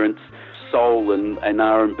parents' soul and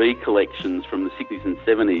R&B collections from the 60s and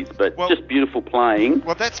 70s, but just beautiful playing.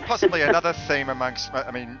 Well, that's possibly another theme amongst,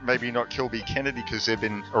 maybe not Kilby Kennedy because they've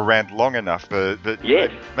been around long enough, but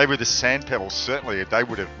yes. Maybe with the Sand Pebbles, certainly they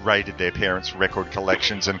would have raided their parents' record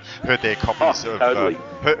collections and heard their copies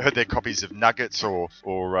heard their copies of Nuggets or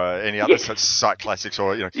any other such site classics,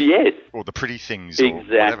 or yes, or the Pretty Things,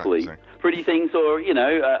 exactly. Or whatever, so. Pretty Things, or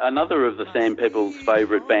another of the Sand Pebbles'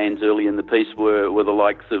 favourite bands early in the piece were the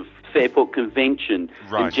likes of Fairport Convention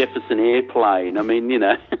and Jefferson Airplane. I mean,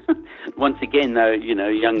 once again, though,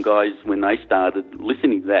 young guys, when they started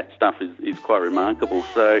listening to that stuff is quite remarkable.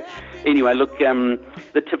 So, anyway, look,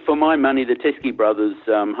 for my money, the Teskey Brothers'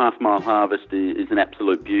 Half Mile Harvest is an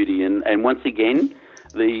absolute beauty. And once again,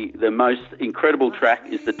 the most incredible track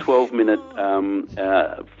is the 12-minute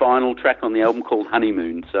final track on the album called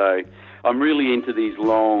Honeymoon. So I'm really into these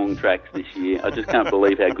long tracks this year. I just can't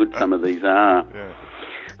believe how good some of these are. Yeah.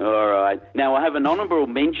 All right. Now, I have an honourable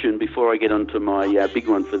mention before I get on to my big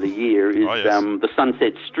one for the year, is the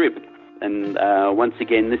Sunset Strip. And once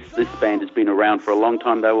again, this band has been around for a long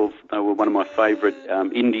time. They were one of my favourite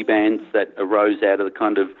indie bands that arose out of the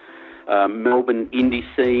kind of Melbourne indie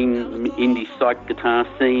scene, indie psych guitar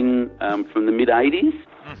scene from the mid-'80s.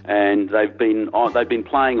 And they've been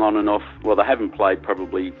playing on and off. Well, they haven't played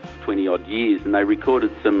probably 20-odd years, and they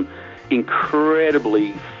recorded some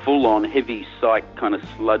incredibly full-on heavy psych kind of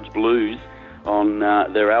sludge blues on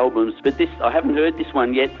their albums. But this, I haven't heard this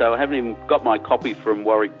one yet, so I haven't even got my copy from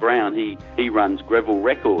Warwick Brown. He runs Greville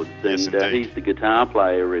Records, and he's the guitar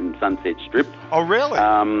player in Sunset Strip. Oh, really?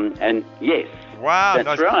 And yes. Wow,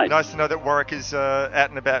 that's right. Nice to know that Warwick is out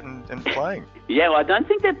and about and playing. Yeah, well, I don't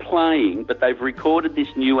think they're playing, but they've recorded this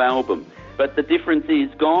new album. But the difference is,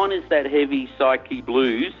 gone is that heavy psyche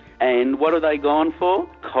blues, and what are they gone for?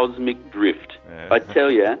 Cosmic Drift. Yeah. I tell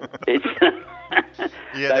you,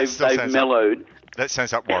 it's they've mellowed. That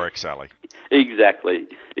sounds up Warwick's alley. Exactly.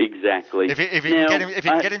 If you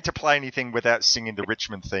can get him to play anything without singing the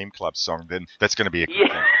Richmond Theme Club song, then that's going to be a good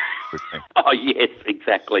thing. Oh yes,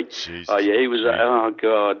 exactly. Jesus. Oh yeah, he was. Oh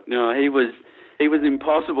God, no, he was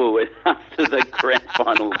impossible after the grand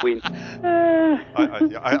final win.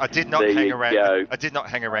 I did not hang around. I did not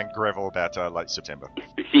hang around Greville about late September.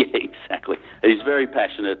 Yeah, exactly. He's very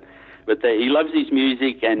passionate, but he loves his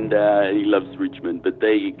music and he loves Richmond. But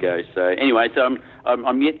there you go. So anyway, so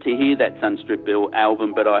I'm yet to hear that Sunstrip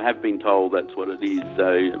album, but I have been told that's what it is.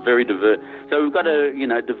 So very diverse. So we've got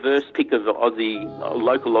a diverse pick of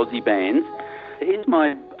local Aussie bands. Here's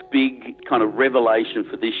my big kind of revelation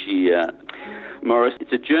for this year, Morris.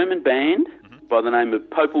 It's a German band by the name of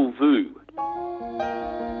Popol Vuh.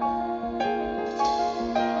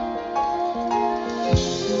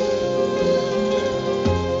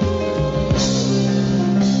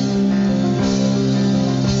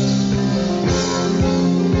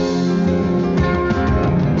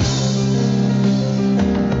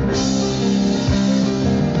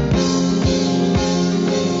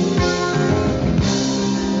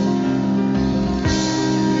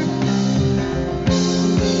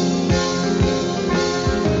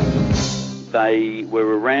 They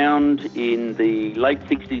were around in the late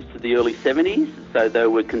 60s to the early 70s, so they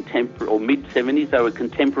were mid-70s. They were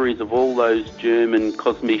contemporaries of all those German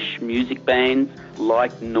Kosmisch music bands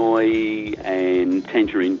like Neu and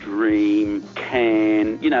Tangerine Dream,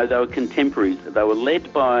 Can. They were contemporaries. They were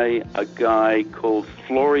led by a guy called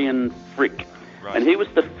Florian Frick. Right. And he was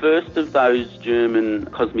the first of those German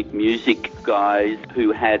cosmic music guys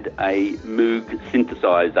who had a Moog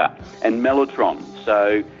synthesizer and Mellotron.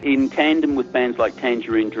 So in tandem with bands like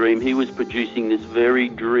Tangerine Dream, he was producing this very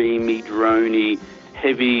dreamy, drony,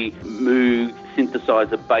 heavy Moog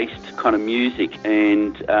synthesizer-based kind of music.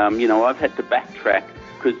 And, I've had to backtrack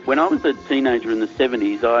because when I was a teenager in the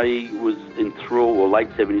 70s, I was enthralled, or late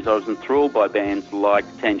 70s, I was enthralled by bands like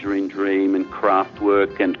Tangerine Dream and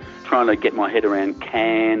Kraftwerk and trying to get my head around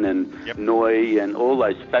Can and Neu and all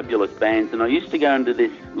those fabulous bands. And I used to go into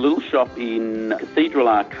this little shop in Cathedral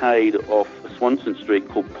Arcade off Swanson Street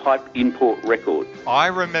called Pipe Import Records. I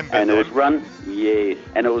remember and that. It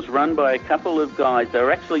was run by a couple of guys. They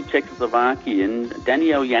were actually Czechoslovakian,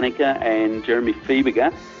 Daniel Janica and Jeremy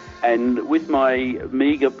Fiebiger. And with my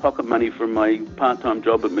meagre pocket money from my part-time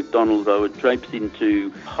job at McDonald's, I would traipse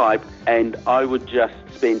into Pipe and I would just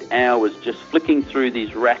spend hours just flicking through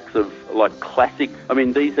these racks of classic,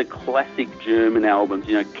 these are classic German albums,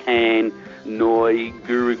 Can, Neu,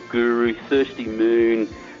 Guru, Thirsty Moon,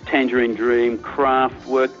 Tangerine Dream,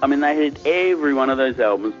 Kraftwerk. They had every one of those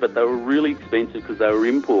albums, but they were really expensive because they were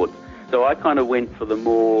imports. So I kind of went for the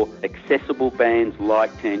more accessible bands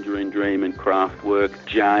like Tangerine Dream and Kraftwerk,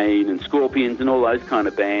 Jane and Scorpions and all those kind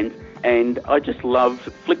of bands. And I just loved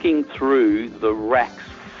flicking through the racks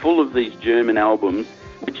full of these German albums,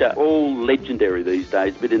 which are all legendary these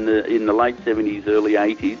days, but in the late 70s, early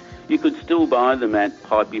 80s, you could still buy them at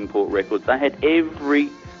Pipe Import Records. They had every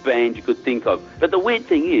band you could think of. But the weird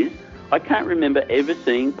thing is, I can't remember ever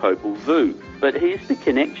seeing Popol Vuh. But here's the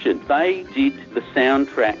connection. They did the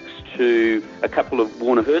soundtracks to a couple of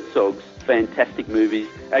Werner Herzog's fantastic movies,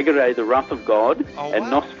 Aguirre, The Wrath of God, and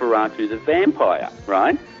Nosferatu, the Vampire,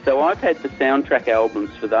 right? So I've had the soundtrack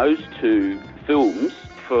albums for those two films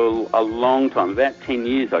for a long time, about 10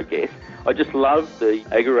 years, I guess. I just love the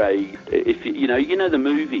Aguirre. If you know the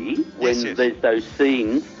movie when there's those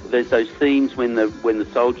scenes when the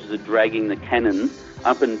soldiers are dragging the cannons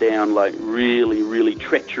up and down really, really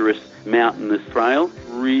treacherous mountainous trails,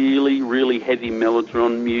 really, really heavy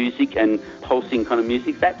mellotron music and pulsing kind of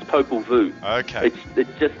music. That's Popol Vuh. Okay.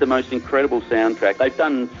 It's just the most incredible soundtrack. They've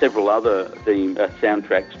done several other theme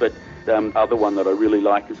soundtracks, but the other one that I really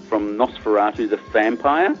like is from Nosferatu, the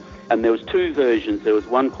Vampire. And there was two versions. There was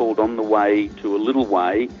one called On the Way to a Little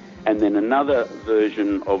Way, and then another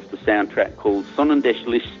version of the soundtrack called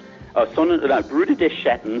Sonnendeschlicht Brüder des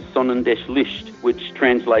Schattens, Sonnen des Licht, which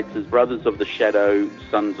translates as Brothers of the Shadow,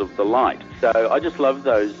 Sons of the Light. So I just love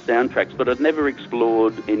those soundtracks, but I'd never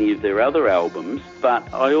explored any of their other albums.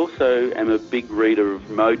 But I also am a big reader of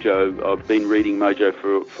Mojo. I've been reading Mojo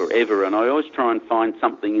for forever, and I always try and find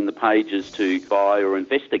something in the pages to buy or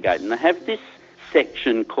investigate. And they have this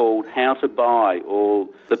section called How to Buy, or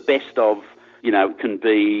the best of. You know, it can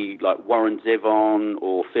be like Warren Zevon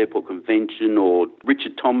or Fairport Convention or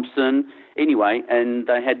Richard Thompson. Anyway, and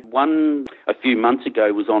they had one a few months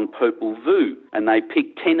ago was on Popol Vuh, and they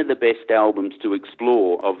picked 10 of the best albums to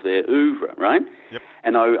explore of their oeuvre, right? Yep.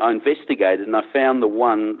 And I investigated, and I found the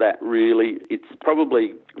one that really, it's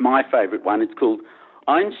probably my favourite one. It's called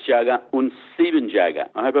Einsjäger und Siebenjäger.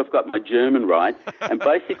 I hope I've got my German right. And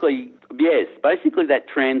basically that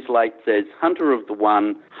translates as Hunter of the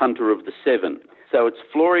One, Hunter of the Seven. So it's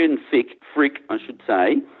Florian Frick, I should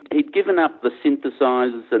say. He'd given up the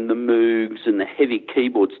synthesizers and the Moogs and the heavy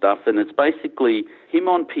keyboard stuff, and it's basically him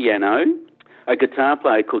on piano, a guitar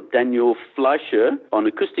player called Daniel Fleischer on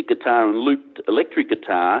acoustic guitar and looped electric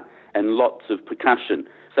guitar, and lots of percussion.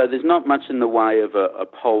 So there's not much in the way of a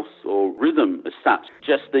pulse or rhythm as such,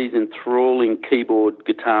 just these enthralling keyboard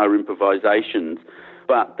guitar improvisations.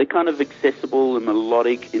 But they're kind of accessible and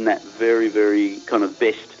melodic in that very, very kind of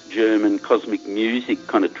best German cosmic music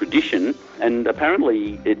kind of tradition. And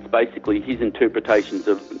apparently it's basically his interpretations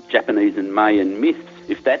of Japanese and Mayan myths,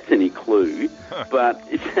 if that's any clue. But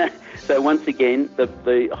so once again,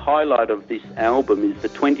 the highlight of this album is the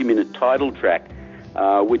 20-minute title track,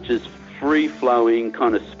 which is free-flowing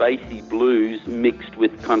kind of spacey blues mixed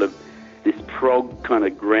with kind of this prog kind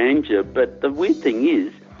of grandeur. But the weird thing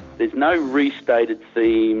is there's no restated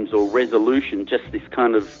themes or resolution, just this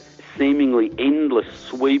kind of seemingly endless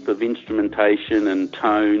sweep of instrumentation and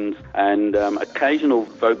tones and occasional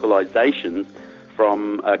vocalizations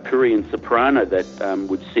from a Korean soprano that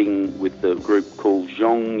would sing with the group called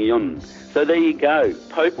Jonghyun. So there you go,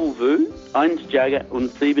 Popol Vuh, Einsjäger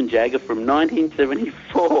und Siebenjäger from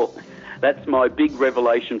 1974. That's my big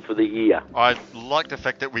revelation for the year. I like the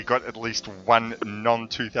fact that we got at least one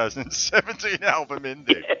non-2017 album in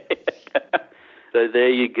there. So there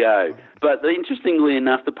you go. But interestingly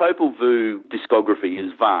enough, the Popol Vuh discography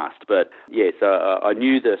is vast. But yes, I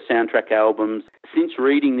knew the soundtrack albums. Since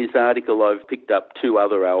reading this article, I've picked up 2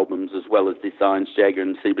 other albums as well as this Einsjäger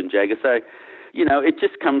and Siebenjäger. So, you know, it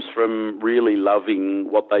just comes from really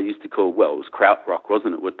loving what they used to call, well, it was krautrock,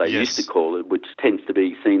 wasn't it, what they used to call it, which tends to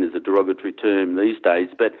be seen as a derogatory term these days.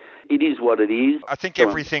 But it is what it is. I think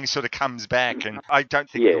everything sort of comes back, and I don't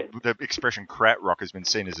think the expression krautrock has been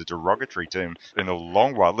seen as a derogatory term in a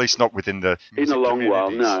long while, at least not within the music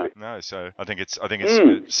communities. No, so I think it's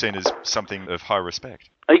seen as something of high respect.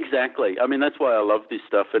 Exactly. I mean, that's why I love this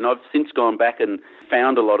stuff. And I've since gone back and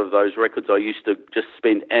found a lot of those records. I used to just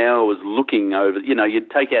spend hours looking over, you know, you'd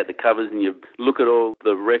take out the covers and you look at all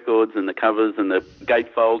the records and the covers and the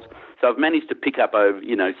gatefolds. So I've managed to pick up over,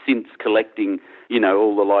 you know, since collecting, you know,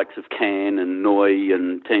 all the likes of Can and Neu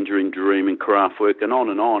and Tangerine Dream and Kraftwerk and on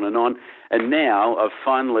and on and on. And now I've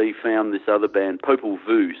finally found this other band, Popol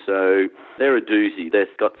Vuh. So they're a doozy. They've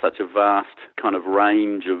got such a vast kind of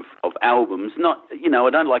range of albums. Not, you know, I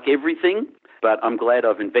don't like everything, but I'm glad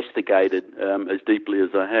I've investigated as deeply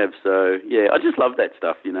as I have. So, yeah, I just love that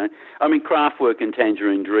stuff, you know. I mean, Kraftwerk and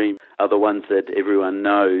Tangerine Dream are the ones that everyone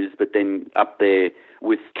knows, but then up there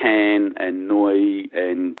with Can and Neu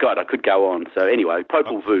and, God, I could go on. So anyway,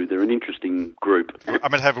 Popol Vuh, they're an interesting group. I'm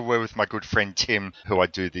going to have a word with my good friend Tim, who I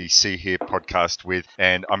do the See Here podcast with,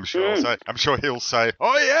 and I'm sure he'll say,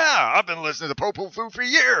 oh yeah, I've been listening to Popol Vuh for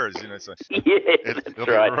years. You know, so that's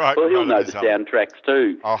right. Well, he'll know the soundtracks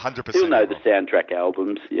too. Oh, 100%. He'll know the soundtrack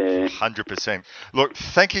albums, yeah. 100%. Look,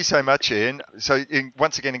 thank you so much, Ian. So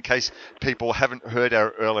once again, in case people haven't heard our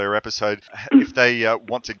earlier episode, if they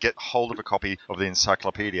want to get hold of a copy of the encyclopedia,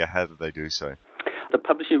 how do they do so? The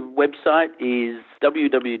publishing website is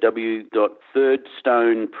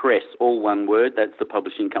www.thirdstonepress, all one word. That's the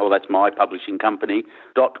publishing, that's my publishing company,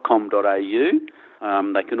 .com.au.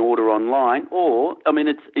 They can order online, or, I mean,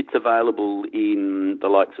 it's available in the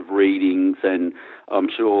likes of Readings, and I'm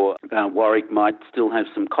sure Warwick might still have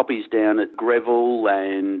some copies down at Greville,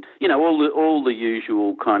 and, you know, all the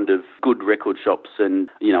usual kind of good record shops, and,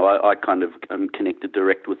 you know, I kind of am connected to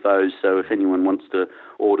direct with those. So if anyone wants to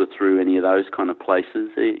order through any of those kind of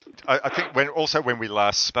places. I think when we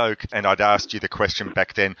last spoke, and I'd asked you the question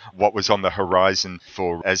back then, what was on the horizon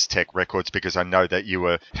for Aztec Records, because I know that you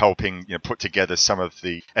were helping put together some of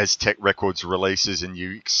the Aztec Records releases, and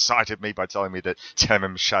you excited me by telling me that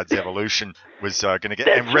Tamim Shad's Evolution was going to get...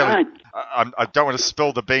 That's and really, right. I don't want to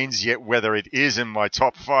spill the beans yet whether it is in my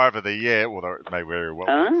top 5 of the year, although it may very well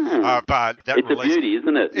be. But that it's release, a beauty,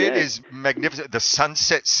 isn't it? It is magnificent. The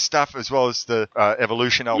Sunset stuff as well as the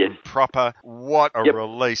Evolution album proper. What a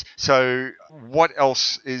release. So what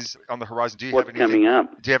else is on the horizon? Do you have anything coming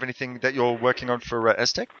up? Do you have anything that you're working on for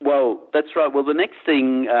Aztec? Well, that's right. Well, the next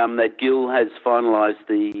thing that Gil has finalised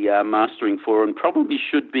the mastering for, and probably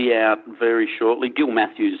should be out very shortly. Gil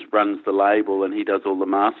Matthews runs the label and he does all the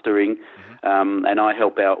mastering. And I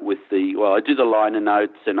help out with I do the liner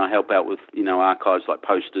notes, and I help out with, archives like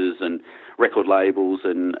posters and record labels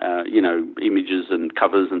and, images and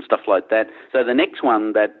covers and stuff like that. So the next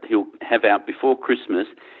one that he'll have out before Christmas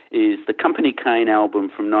is the Company Cane album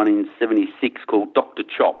from 1976 called Dr.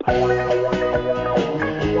 Chop.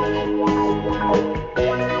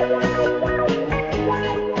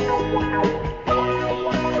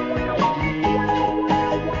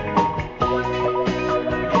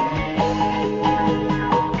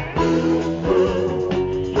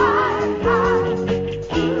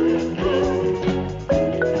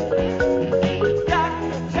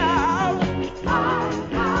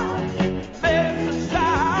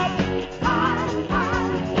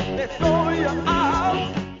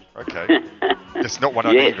 It's not one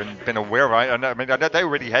I've even been aware of. I know they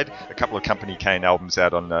already had a couple of Company Cane albums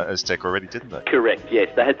out on Aztec already, didn't they? Correct, yes.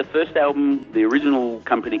 They had the first album, the original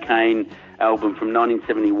Company Cane album from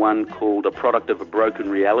 1971 called A Product of a Broken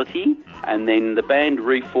Reality, and then the band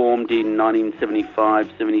reformed in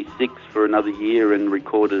 1975-76 for another year and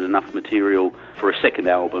recorded enough material for a second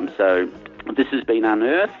album. So this has been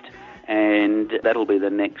unearthed, and that'll be the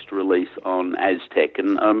next release on Aztec.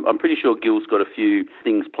 And I'm pretty sure Gil's got a few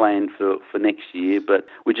things planned for next year, but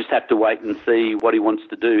we just have to wait and see what he wants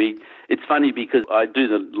to do. It's funny because I do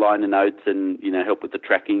the liner notes and, help with the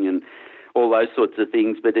tracking and all those sorts of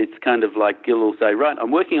things, but it's kind of like Gil will say, right,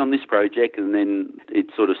 I'm working on this project, and then it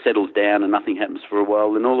sort of settles down and nothing happens for a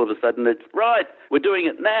while, and all of a sudden it's, right, we're doing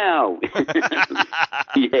it now.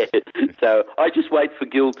 So I just wait for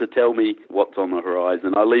Gil to tell me what's on the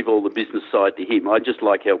horizon. I leave all the business side to him. I just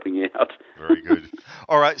like helping out. Very good.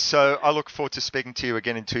 All right, so I look forward to speaking to you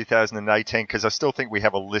again in 2018, because I still think we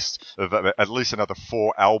have a list of at least another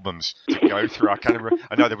 4 albums to go through. I can't remember.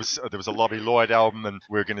 I know there was a Lobby Lloyd album, and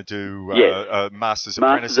we're going to do Masters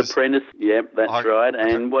Apprentice. Masters Apprentice, that's right.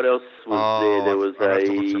 And what else was there? There was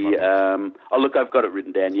look, I've got it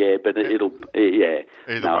written down, but it'll,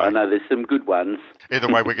 Either way. I know there's some good ones.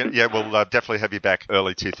 Either way, we'll definitely have you back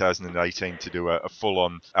early 2018 to do a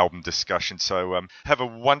full-on album discussion. So have a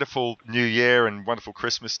wonderful New Year and wonderful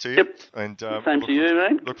Christmas to you. Yep. And same to you,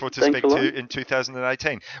 mate. Look forward to speaking to you in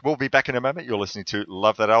 2018. We'll be back in a moment. You're listening to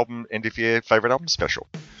Love That Album, End of Year Favourite Album Special.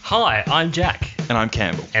 Hi, I'm Jack. And I'm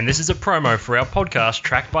Campbell. And this is a promo for our podcast,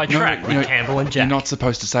 Track by Track, with Campbell and Jack. You're not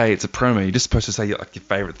supposed to say it's a promo. You're just supposed to say your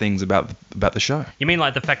favourite things about the show. You mean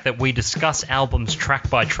like the fact that we discuss albums track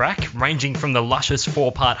by track, ranging from the luscious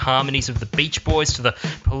 4-part harmonies of the Beach Boys to the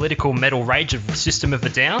political metal rage of System of a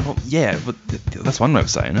Down? Well, yeah, but that's one way of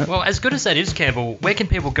saying it. Well, as good as that is, Campbell, where can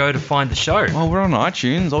people go to find the show? Well, we're on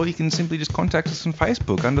iTunes, or you can simply just contact us on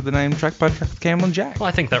Facebook under the name Track by Track with Campbell and Jack. Well,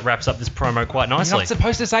 I think that wraps up this promo quite nicely. You're not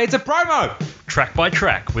supposed to say it's a promo! Track by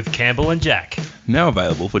Track with Campbell and Jack. Now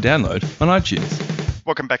available for download on iTunes.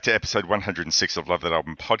 Welcome back to episode 106 of Love That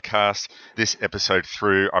Album podcast. This episode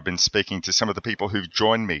through, I've been speaking to some of the people who've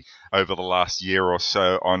joined me over the last year or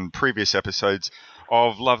so on previous episodes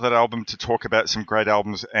of Love That Album to talk about some great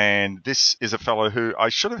albums, and this is a fellow who I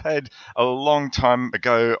should have had a long time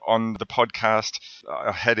ago on the podcast.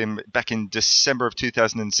 I had him back in December of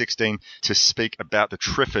 2016 to speak about the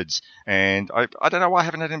Triffids, and I don't know why I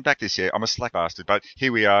haven't had him back this year. I'm a slack bastard, but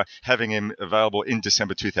here we are having him available in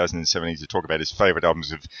December 2017 to talk about his favourite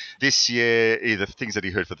albums of this year, either things that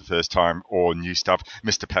he heard for the first time or new stuff.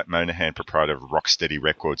 Mr. Pat Monahan, proprietor of Rocksteady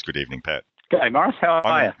Records. Good evening, Pat. G'day, Morris. How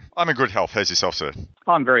are you? I'm in good health. How's yourself, sir?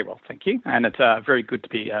 I'm very well, thank you. And it's very good to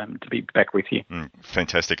be back with you.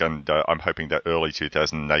 Fantastic. And I'm hoping that early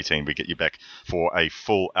 2018 we get you back for a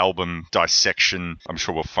full album dissection. I'm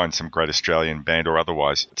sure we'll find some great Australian band or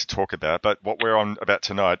otherwise to talk about. But what we're on about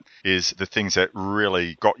tonight is the things that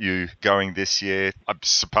really got you going this year. I'm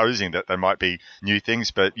supposing that there might be new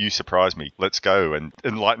things, but you surprised me. Let's go and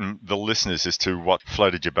enlighten the listeners as to what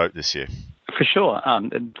floated your boat this year. For sure.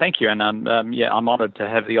 Thank you. And I'm honoured to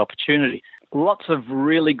have the opportunity. lots of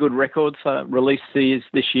really good records released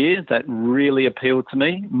this year that really appealed to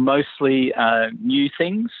me, mostly new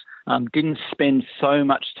things. Didn't spend so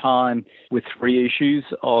much time with reissues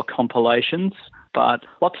or compilations, but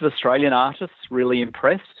lots of Australian artists really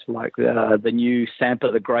impressed, like the new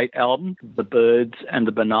Sampa the Great album, The Birds and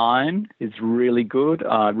the Benign is really good.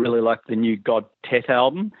 I really like the new God Tet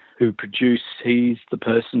album. He's the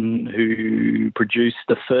person who produced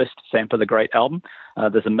the first Sampa the Great album.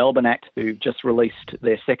 There's a Melbourne act who just released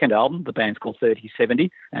their second album. The band's called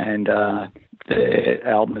 3070, and their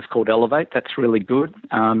album is called Elevate. That's really good.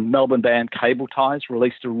 Melbourne band Cable Ties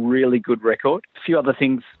released a really good record. A few other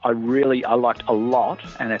things I liked a lot,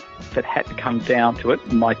 and if it had to come down to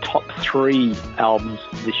it, my top 3 albums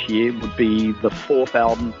this year would be the 4th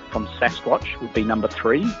album from Sasquatch, would be number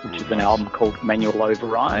 3, which is an album called Manual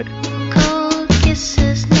Override. Cold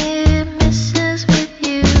kisses, near misses with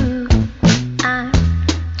you. I'm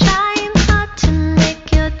trying hard to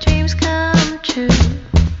make your dreams come true.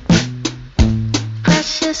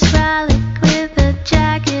 Precious relic with a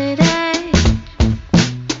jagged edge.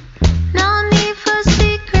 No need for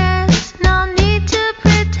secrets, no need to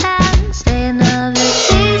pretend. Stay another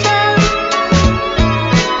season.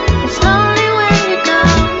 It's lonely when you're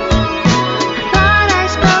gone. I thought I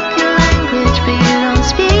spoke your language, but you don't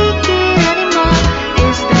speak it anymore.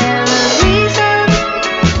 Is there a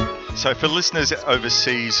reason? So for listeners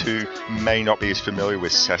overseas who may not be as familiar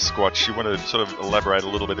with Sasquatch, you want to sort of elaborate a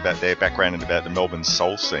little bit about their background and about the Melbourne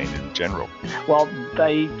soul scene in general? Well,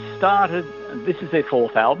 they started, this is their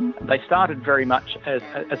 4th album. They started very much as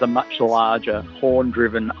a much larger,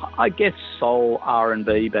 horn-driven, I guess, soul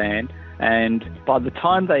R&B band. And by the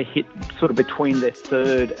time they hit sort of between their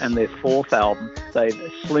 3rd and their 4th album, they've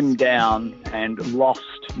slimmed down and lost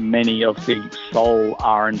many of the soul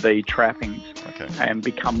R&B trappings. And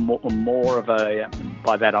become more of a,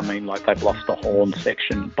 by that I mean like they've lost the horn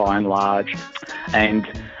section by and large, and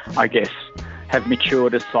I guess have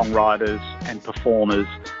matured as songwriters and performers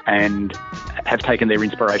and have taken their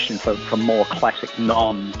inspiration from more classic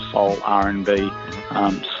non-soul R&B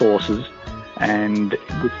sources. And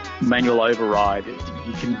with Manual Override,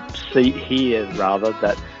 you can hear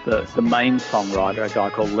that the main songwriter, a guy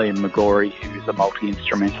called Liam McGorry, who's a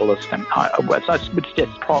multi-instrumentalist, and which is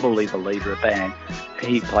probably the leader of the band.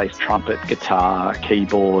 He plays trumpet, guitar,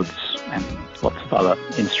 keyboards, and lots of other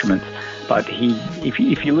instruments. But if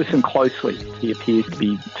you listen closely, he appears to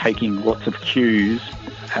be taking lots of cues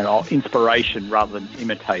and inspiration rather than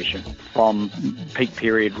imitation from peak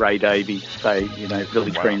period Ray Davies, say,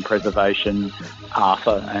 Village Green Preservation,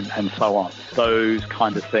 Arthur, and so on. Those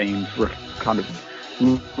kind of themes were kind of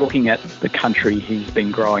looking at the country he's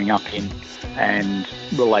been growing up in and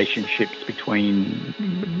relationships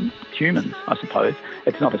between humans, I suppose.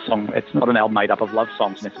 It's not an album made up of love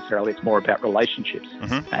songs necessarily. It's more about relationships.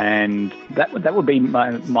 Mm-hmm. And that would be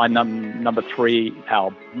my number 3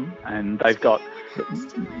 album. And they've got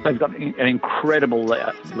an incredible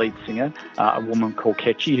lead singer, a woman called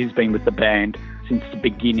Ketchy, who's been with the band since the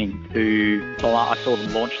beginning, I saw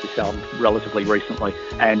them launch this album relatively recently,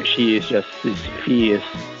 and she is just this fierce,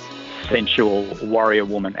 sensual warrior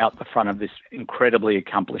woman out the front of this incredibly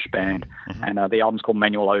accomplished band. Mm-hmm. And the album's called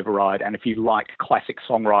Manual Override, and if you like classic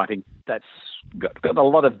songwriting that's got a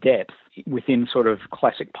lot of depth within sort of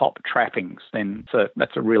classic pop trappings, then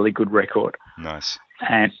that's a really good record. Nice.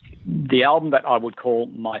 And the album that I would call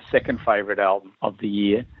my second favourite album of the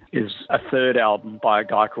year is a 3rd album by a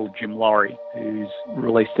guy called Jim Laurie, who's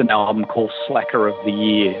released an album called Slacker of the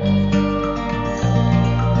Year.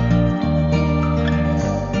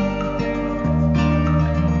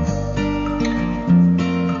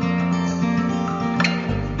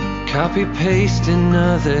 Copy paste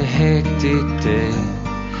another hectic day.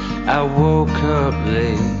 I woke up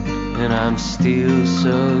late and I'm still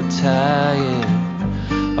so tired.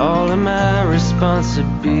 All of my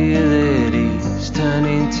responsibilities turn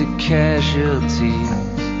into casualties.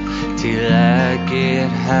 Till I get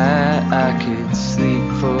high, I could sleep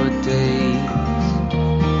for days.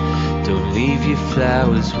 Don't leave your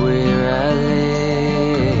flowers where I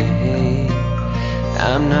lay.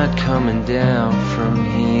 I'm not coming down from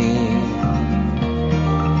here.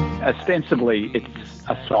 Ostensibly, it's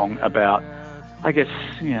a song about, I guess,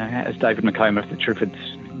 as David McComb of the Triffids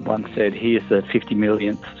once said, here's the 50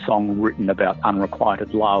 millionth song written about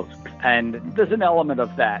unrequited love. And there's an element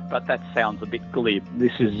of that, but that sounds a bit glib.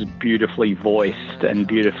 This is beautifully voiced and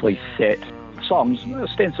beautifully set songs,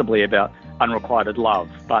 ostensibly about unrequited love,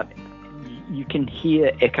 but you can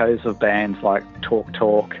hear echoes of bands like Talk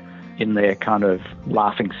Talk in their kind of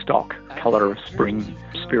laughing stock, Colour of Spring,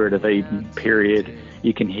 Spirit of Eden period.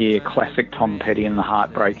 You can hear classic Tom Petty and the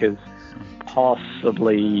Heartbreakers,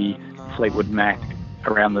 possibly Fleetwood Mac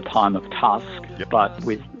around the time of Tusk, but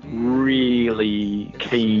with really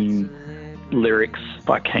keen lyrics.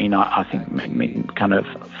 By keen, I think kind of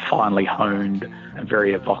finely honed and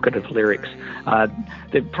very evocative lyrics.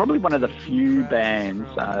 They're probably one of the few bands,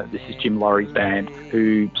 this is Jim Laurie's band,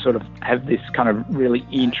 who sort of have this kind of really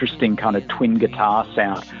interesting kind of twin guitar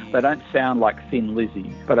sound. They don't sound like Thin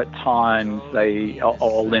Lizzy, but at times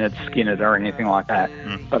or Lynyrd Skynyrd or anything like that,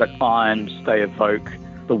 but at times they evoke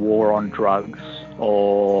the war on drugs,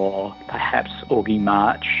 or perhaps Augie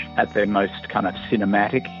March at their most kind of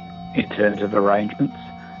cinematic in terms of arrangements.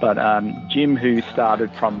 But Jim, who started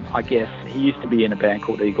from, I guess, he used to be in a band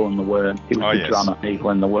called Eagle and the Worm. He was the drummer of Eagle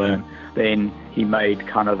and the Worm. Then he made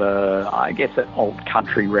kind of an old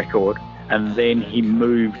country record. And then he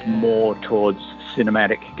moved more towards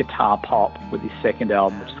cinematic guitar pop with his second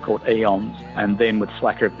album, which is called Eons. And then with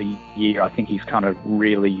Slacker of the Year, I think he's kind of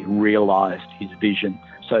really realised his vision.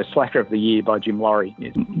 So Slacker of the Year by Jim Laurie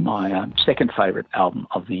is my second favourite album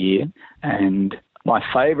of the year. And my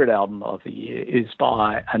favourite album of the year is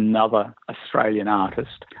by another Australian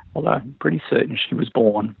artist, although I'm pretty certain she was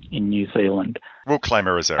born in New Zealand. We'll claim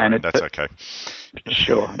her as our own, that's okay.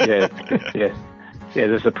 Sure, yeah. Yeah,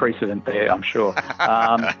 there's a precedent there, I'm sure.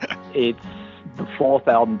 It's the fourth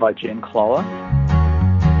album by Jen Cloher.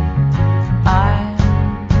 I'm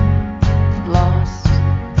lost,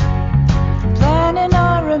 planning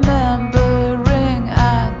on remembering,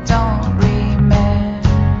 I don't remember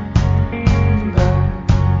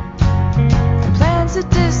the plans of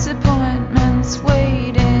disappointments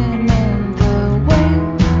waiting in the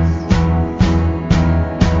wings.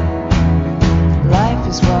 Life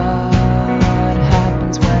is what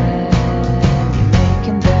happens when you're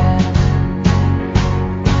making them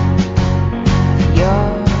your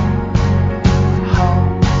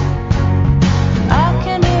home. I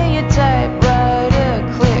can hear your typewriter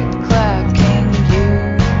click clacking, you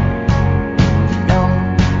know.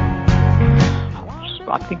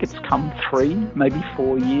 I think it's come 3, maybe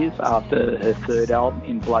 4 years after her third album,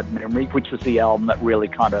 In Blood Memory, which was the album that really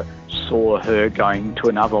kind of saw her going to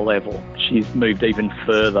another level. She's moved even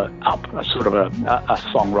further up a sort of a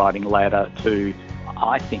songwriting ladder to,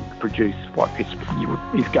 I think, produce what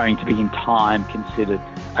is going to be in time considered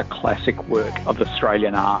a classic work of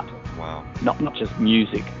Australian art. Wow. Not just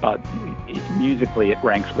music, but musically it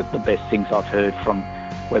ranks with the best things I've heard from,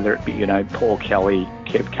 whether it be, Paul Kelly,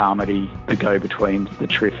 Kev Carmody, The Go-Betweens, The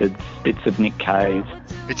Triffids, bits of Nick Cave.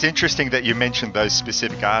 It's interesting that you mentioned those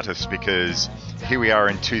specific artists, because here we are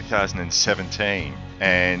in 2017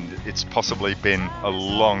 and it's possibly been a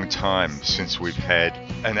long time since we've had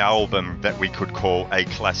an album that we could call a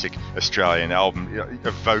classic Australian album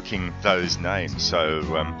evoking those names. So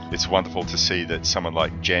it's wonderful to see that someone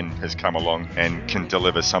like Jen has come along and can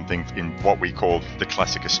deliver something in what we call the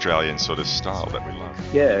classic Australian sort of style that we love.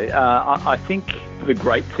 Yeah, I think the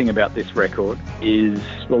great thing about this record is,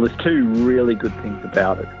 well, there's 2 really good things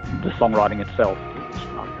about it. The songwriting itself,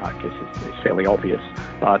 I guess is fairly obvious,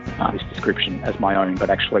 but this description as my own, but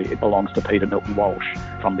actually it belongs to Peter Milton Walsh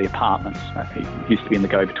from The Apartments. He used to be in The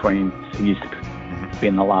Go-Betweens, he used to be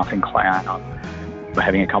in The Laughing Clown. We're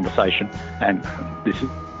having a conversation, and this is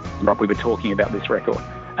what we were talking about this record.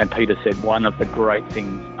 And Peter said one of the great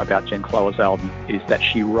things about Jen Cloher's album is that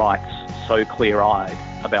she writes so clear-eyed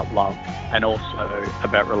about love and also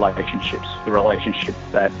about relationships, the relationship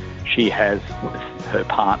that she has with her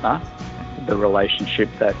partner, the relationship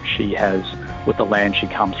that she has with the land she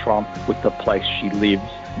comes from, with the place she lives,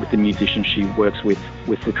 with the musicians she works with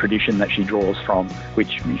the tradition that she draws from,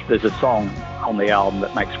 which there's a song on the album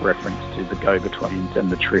that makes reference to the Go-Betweens and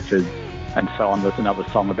the Triffids and so on. There's another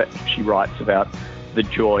song that she writes about the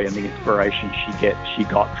joy and the inspiration she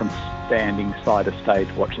got from standing side of stage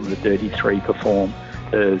watching the Dirty Three perform.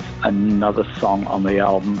 There's another song on the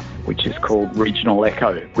album which is called Regional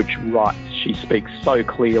Echo, which she speaks so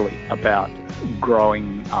clearly about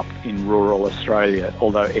growing up in rural Australia,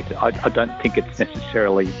 although I don't think it's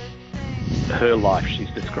necessarily her life she's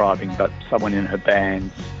describing, but someone in her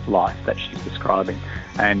band's life that she's describing.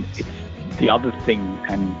 And it's the other thing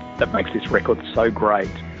and that makes this record so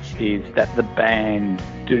great is that the band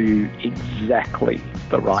do exactly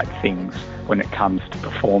the right things when it comes to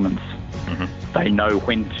performance. Mm-hmm. They know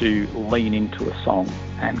when to lean into a song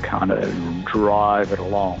and kind of drive it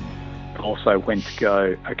along, but also when to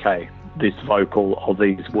go, okay, this vocal or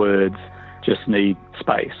these words just need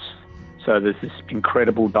space. So there's this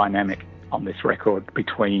incredible dynamic on this record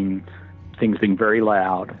between things being very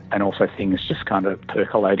loud and also things just kind of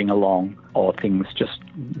percolating along, or things just,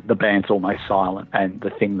 the band's almost silent, and the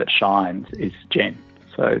thing that shines is Jen.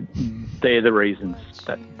 So they're the reasons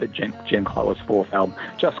that the Jen Cloher's fourth album,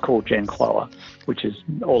 just called Jen Cloher, which is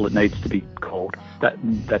all it needs to be called.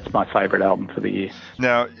 That's my favourite album for the year.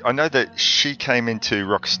 Now, I know that she came into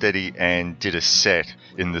Rocksteady and did a set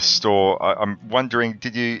in the store. I'm wondering,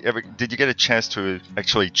 did you get a chance to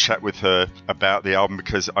actually chat with her about the album?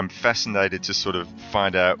 Because I'm fascinated to sort of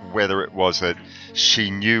find out whether it was that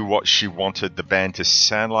she knew what she wanted the band to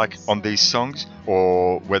sound like on these songs,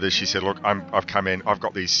 or whether she said, look, I've come in, I've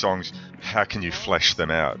got these songs, how can you flesh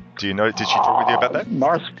them out? Do you know, did she talk with you about that?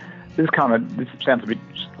 Morris, this sounds a bit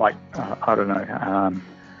like, I don't know,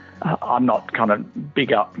 I'm not kind of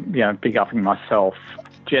big upping myself.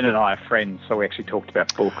 Jen and I are friends, so we actually talked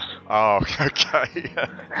about books. Oh, okay.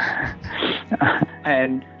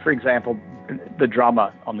 And, for example, the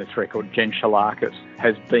drummer on this record, Jen Shalakis,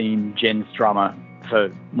 has been Jen's drummer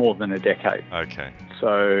for more than a decade. Okay.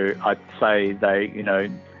 So I'd say they,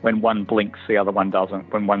 when one blinks, the other one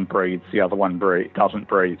doesn't. When one breathes, the other one doesn't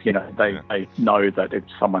breathe. They know that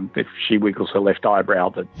if she wiggles her left eyebrow,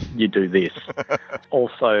 that you do this.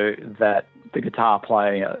 Also, that the guitar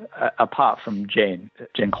player, apart from Jen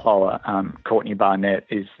Cloher, Courtney Barnett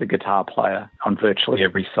is the guitar player on virtually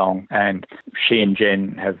every song, and she and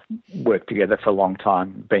Jen have worked together for a long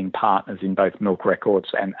time, being partners in both Milk Records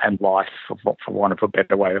and Life, for want of a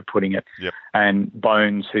better way of putting it. Yep. And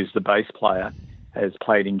Bones, who's the bass player, has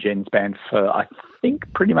played in Jen's band for, I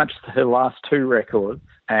think, pretty much her last two records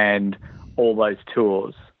and all those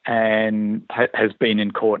tours, and has been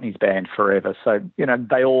in Courtney's band forever. So,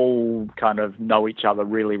 they all kind of know each other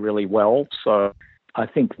really, really well. So I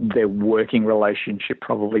think their working relationship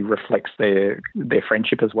probably reflects their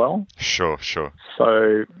friendship as well. Sure.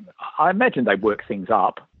 So I imagine they work things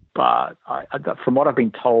up, but from what I've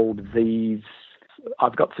been told,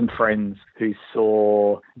 I've got some friends who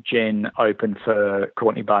saw Jen open for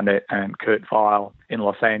Courtney Barnett and Kurt Vile in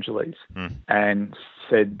Los Angeles and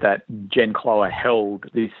said that Jen Cloher held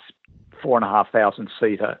this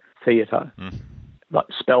 4,500-seater theatre, like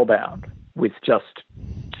spellbound, with just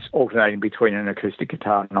alternating between an acoustic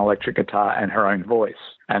guitar, an electric guitar, and her own voice,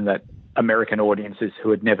 and that American audiences who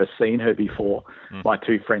had never seen her before, my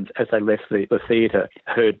two friends, as they left the theatre,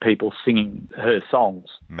 heard people singing her songs.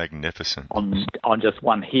 Magnificent. On just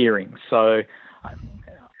one hearing. So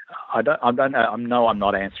I don't know. I'm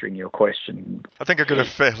not answering your question. I think I've got a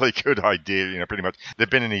fairly good idea. Pretty much they've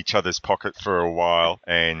been in each other's pocket for a while,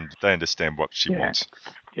 and they understand what she wants.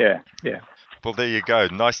 Yeah. Well, there you go.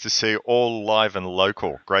 Nice to see, all live and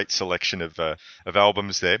local. Great selection of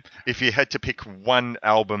albums there. If you had to pick one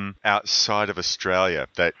album outside of Australia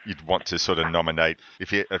that you'd want to sort of nominate,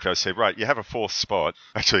 if I say, right, you have a fourth spot,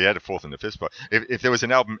 actually you had a fourth and a fifth spot, if there was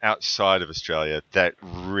an album outside of Australia that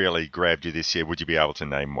really grabbed you this year, would you be able to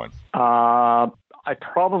name one? I'd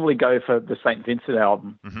probably go for the St. Vincent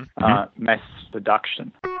album, Mass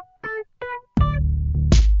Seduction.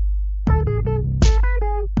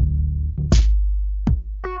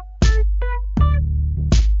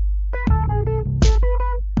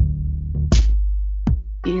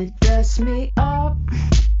 You dress me up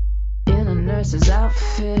in a nurse's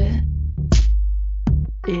outfit.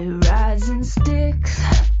 It rides and sticks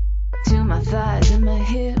to my thighs and my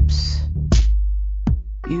hips.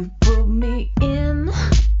 You put me in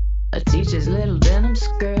a teacher's little denim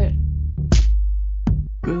skirt,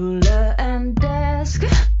 ruler and desk,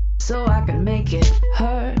 so I can make it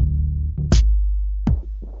hurt.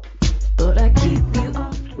 But I keep you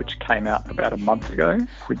up. Which came out about a month ago,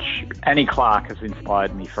 which Annie Clark has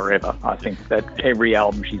inspired me forever. I think that every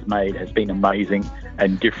album she's made has been amazing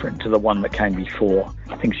and different to the one that came before.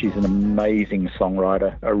 I think she's an amazing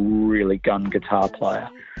songwriter, a really gun guitar player,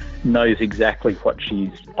 knows exactly what she's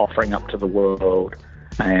offering up to the world,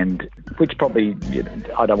 and which probably,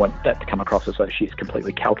 I don't want that to come across as though she's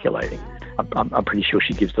completely calculating. I'm pretty sure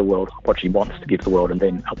she gives the world what she wants to give the world and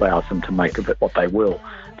then allows them to make of it what they will.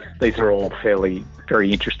 These are all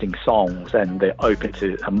very interesting songs, and they're open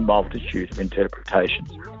to a multitude of interpretations.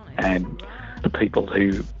 And the people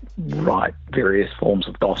who write various forms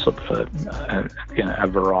of gossip for a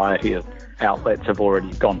variety of outlets have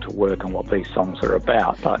already gone to work on what these songs are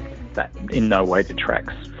about, but that in no way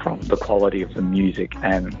detracts from the quality of the music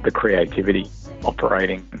and the creativity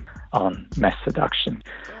operating on Mass Seduction.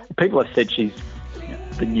 People have said she's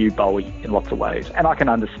the new Bowie in lots of ways, and I can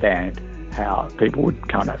understand how people would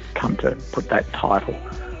kind of come to put that title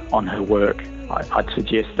on her work. I'd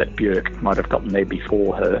suggest that Björk might have gotten there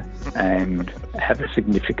before her and have a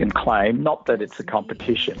significant claim. Not that it's a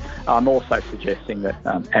competition. I'm also suggesting that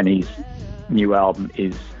Annie's new album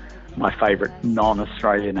is my favourite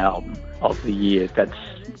non-Australian album of the year. That's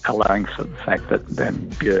allowing for the fact that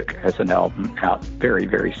Björk has an album out very,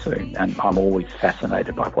 very soon, and I'm always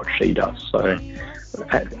fascinated by what she does. So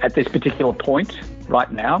at this particular point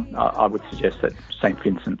right now, I would suggest that St.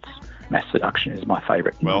 Vincent's Mass Seduction is my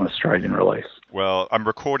favourite non-Australian release. Well, I'm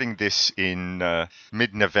recording this in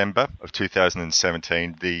mid-November of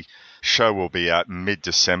 2017. The show will be out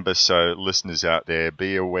mid-December, so listeners out there,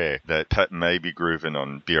 be aware that Pat may be grooving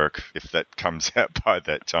on Björk if that comes out by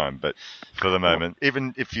that time. But for the moment,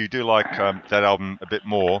 even if you do like that album a bit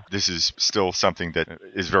more, this is still something that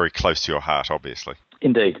is very close to your heart, obviously.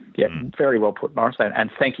 Indeed. Yeah, very well put, Morris. And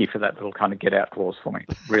thank you for that little kind of get-out clause for me.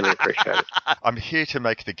 Really appreciate it. I'm here to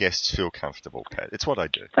make the guests feel comfortable, Pat. It's what I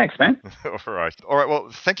do. Thanks, man. All right. Well,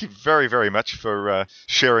 thank you very, very much for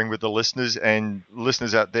sharing with the listeners. And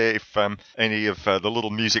listeners out there, if any of the little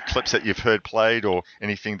music clips that you've heard played or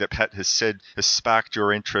anything that Pat has said has sparked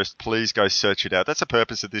your interest, please go search it out. That's the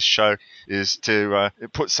purpose of this show, is to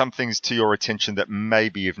put some things to your attention that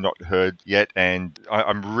maybe you've not heard yet. And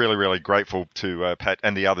I'm really, really grateful to Pat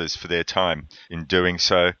and the others for their time in doing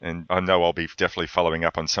so. And I know I'll be definitely following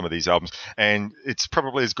up on some of these albums. And it's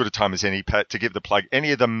probably as good a time as any, Pat, to give the plug.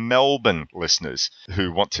 Any of the Melbourne listeners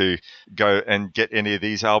who want to go and get any of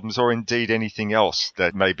these albums, or indeed anything else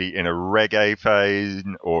that may be in a reggae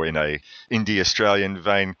vein or in a indie Australian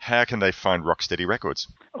vein, how can they find Rocksteady Records?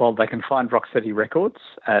 Well, they can find Rocksteady Records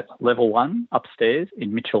at level 1 upstairs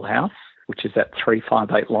in Mitchell House, which is at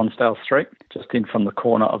 358 Lonsdale Street, just in from the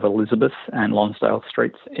corner of Elizabeth and Lonsdale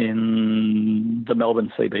Streets in the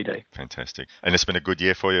Melbourne CBD. Fantastic. And it's been a good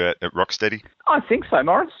year for you at Rocksteady? I think so,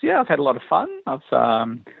 Morris. Yeah, I've had a lot of fun. I've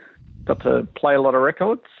got to play a lot of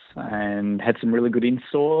records and had some really good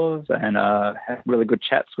in-stores and had really good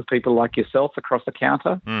chats with people like yourself across the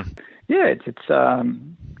counter. Yeah,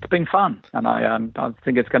 it's been fun, and I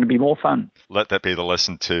think it's going to be more fun. Let that be the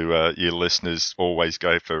lesson to your listeners. Always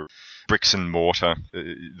go for bricks and mortar.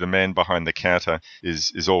 The man behind the counter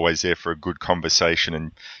is always there for a good conversation,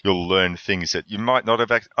 and you'll learn things that you might not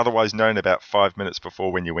have otherwise known about 5 minutes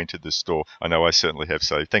before when you entered the store. I know I certainly have.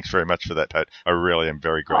 So thanks very much for that, Pat. I really am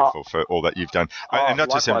very grateful for all that you've done, and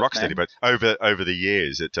not just in Rocksteady, but over the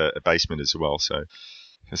years at Basement as well. So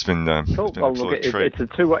it's been cool. It's been an absolute treat.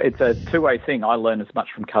 It's a two-way thing. I learn as much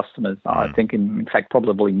from customers. I think, in fact,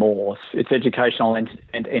 probably more. It's educational and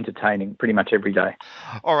entertaining pretty much every day.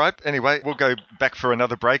 All right. Anyway, we'll go back for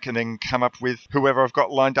another break and then come up with whoever I've got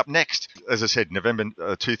lined up next. As I said,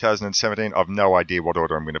 November 2017. I've no idea what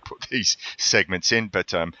order I'm going to put these segments in,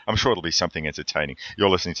 but I'm sure it'll be something entertaining. You're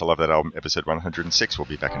listening to Love That Album, episode 106. We'll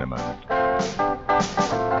be back in a moment.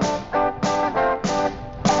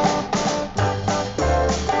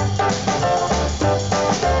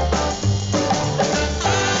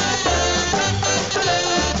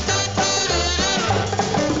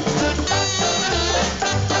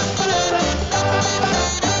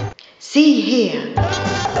 See here.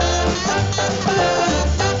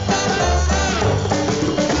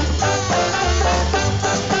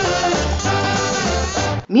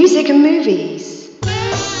 Music and movies.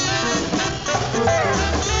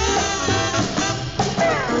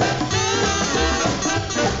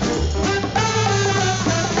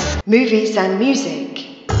 Movies and music.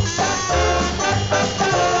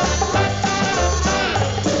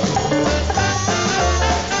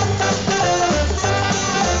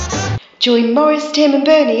 Join Morris, Tim and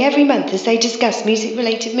Bernie every month as they discuss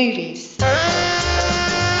music-related movies.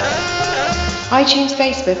 iTunes,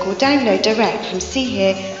 Facebook or download direct from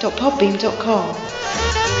seehere.podbean.com.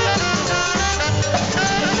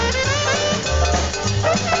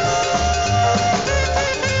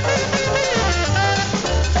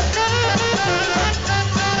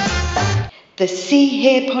 The See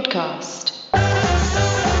Here Podcast.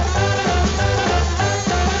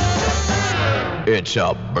 It's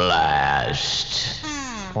a blast.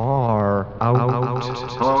 Far out.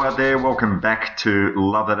 Hello out there, welcome back to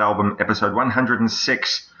Love That Album, episode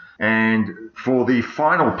 106. And for the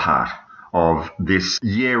final part of this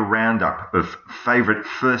year roundup of favourite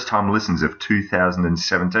first-time listens of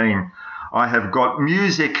 2017, I have got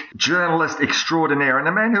music journalist extraordinaire and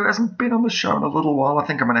a man who hasn't been on the show in a little while. I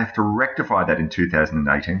think I'm going to have to rectify that in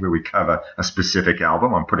 2018, where we cover a specific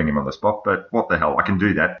album. I'm putting him on the spot, but what the hell, I can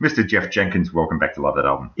do that. Mr. Jeff Jenkins, welcome back to Love That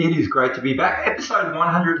Album. It is great to be back. Episode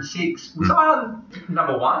 106. Was I on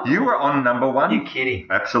number one? You were on number one. You're kidding.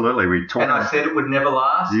 Absolutely. We talked. And I said it would never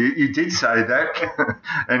last. You did say that,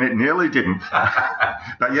 and it nearly didn't.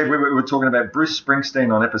 But yeah, we were talking about Bruce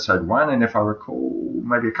Springsteen on episode 1, and if I recall,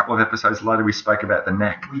 maybe a couple of episodes episodes later, we spoke about The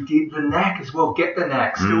Knack. We did The Knack as well. Get The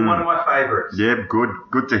Knack. Still one of my favourites. Yeah,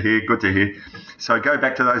 good to hear. So go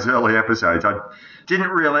back to those early episodes. I didn't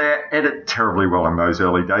really edit terribly well in those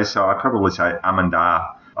early days, so I'd probably say and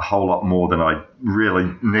a whole lot more than I really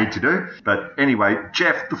need to do. But anyway,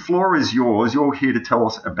 Jeff, the floor is yours. You're here to tell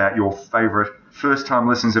us about your favourite first-time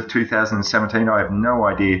listens of 2017. I have no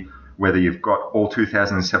idea whether you've got all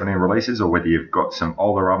 2017 releases or whether you've got some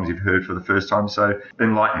older albums you've heard for the first time. So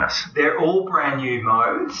enlighten us. They're all brand new,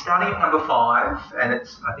 Mo. Starting at number 5, and I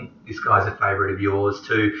think this guy's a favourite of yours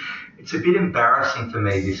too. It's a bit embarrassing for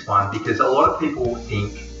me, this one, because a lot of people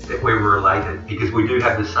think that we were related because we do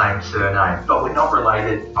have the same surname, but we're not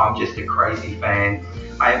related. I'm just a crazy fan.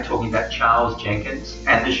 I am talking about Charles Jenkins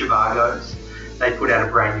and the Zhivagos. They put out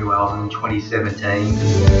a brand new album in 2017.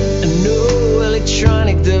 No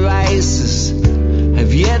electronic devices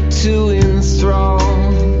have yet to enthrall,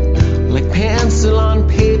 like pencil on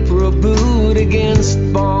paper or boot against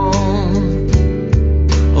bone,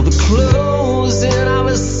 or the closing of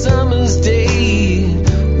a summer's day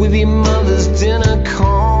with your mother's dinner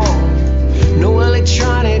call. No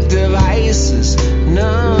electronic devices,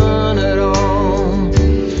 none at all.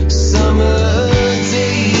 Summer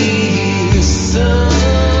days.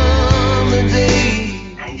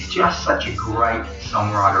 And he's just such a great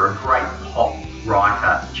songwriter, a great pop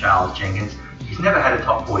writer, Charles Jenkins. He's never had a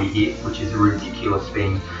top 40 hit, which is a ridiculous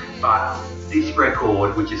thing, but this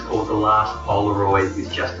record, which is called The Last Polaroid, is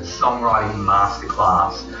just a songwriting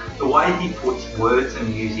masterclass. The way he puts words and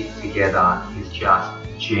music together is just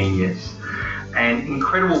genius. And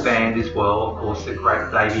incredible band as well, of course, the great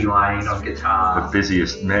Davey Lane on guitar. The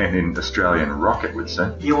busiest man in Australian rock, it would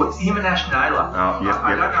seem. Yeah, well, him and Ash Naylor. Oh, yeah,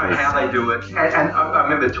 I don't know how they do it. And I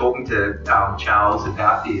remember talking to Charles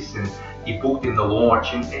about this, and he booked in the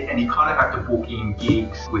launch, and he kind of had to book in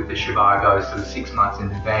gigs with the Zhivagos sort of 6 months in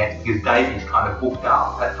advance because Davey's kind of booked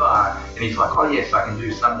up that far. And he's like, oh yes, I can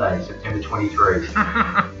do Sunday, September 23.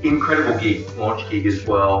 Incredible gig, launch gig as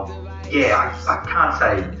well. Yeah, I can't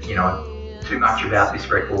say, too much about this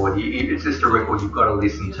record. It's just a record you've got to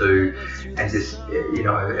listen to and just,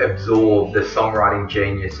 absorb the songwriting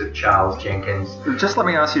genius of Charles Jenkins. Just let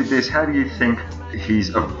me ask you this. How do you think he's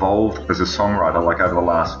evolved as a songwriter, like over the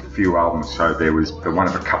last few albums? So there was the one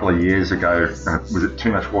of a couple of years ago, was it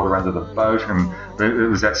Too Much Water Under the Boat? And there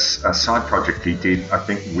was that side project he did, I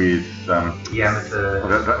think, with the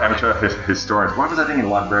amateur historians. What was I thinking?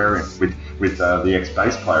 Librarian with the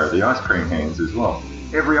ex-bass player, the Ice Cream Hands as well.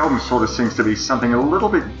 Every album sort of seems to be something a little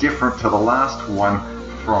bit different to the last one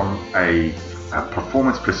from a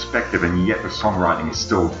performance perspective, and yet the songwriting is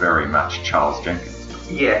still very much Charles Jenkins.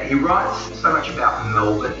 Yeah, he writes so much about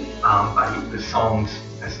Melbourne, but the songs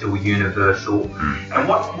are still universal. And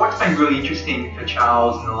what's been really interesting for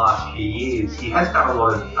Charles in the last few years, he has done a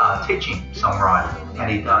lot of teaching songwriting,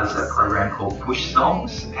 and he does a program called Push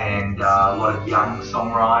Songs, and a lot of young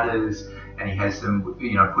songwriters, and he has them,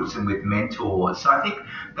 puts them with mentors. So I think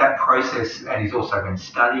that process, and he's also been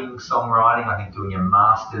studying songwriting, I think doing a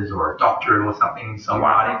master's or a doctorate or something in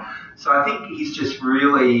songwriting. Wow. So I think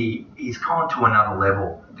he's gone to another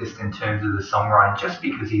level just in terms of the songwriting, just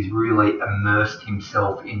because he's really immersed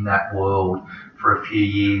himself in that world for a few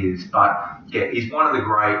years. But yeah, he's one of the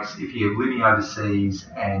greats. If you're living overseas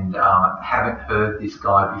and haven't heard this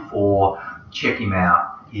guy before, check him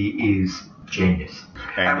out. He is genius.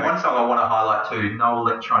 And one song I want to highlight too, No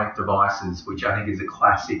Electronic Devices, which I think is a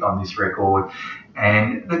classic on this record.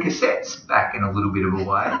 And the cassette's back in a little bit of a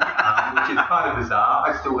way, which is kind of bizarre.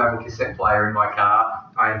 I still have a cassette player in my car.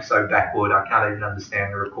 I am so backward, I can't even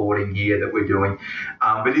understand the recording here that we're doing.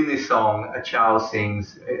 But in this song, Charles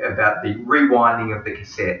sings about the rewinding of the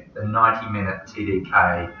cassette, the 90-minute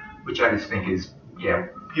TDK, which I just think is,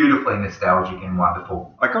 beautifully nostalgic and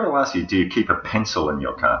wonderful. I got to ask you, do you keep a pencil in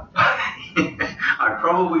your car? I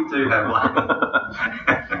probably do have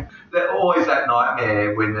one. There's always that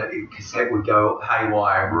nightmare when the cassette would go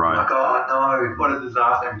haywire. Right. Like, oh no, what a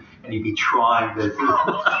disaster. And you'd be trying to pull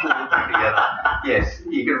it back together. Yes,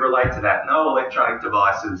 you can relate to that. No Electronic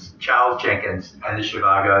Devices, Charles Jenkins and the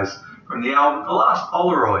Zhivagos from the album The Last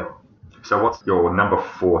Polaroid. So what's your number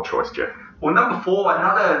 4 choice, Jeff? Well, number 4,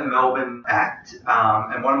 another Melbourne act,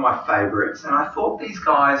 and one of my favourites. And I thought these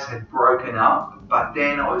guys had broken up, but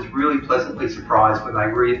then I was really pleasantly surprised when they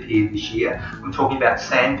reappeared this year. I'm talking about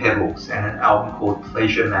Sand Pebbles and an album called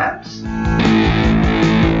Pleasure Maps.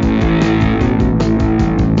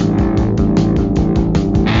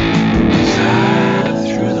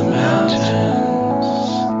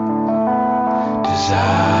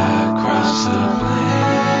 Desire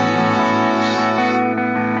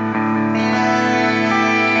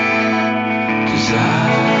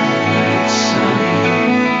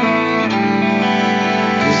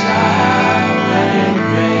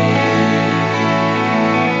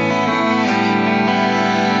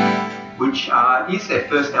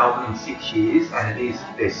first album in 6 years, and it is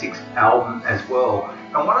their 6th album as well.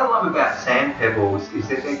 And what I love about Sand Pebbles is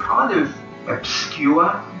that they're kind of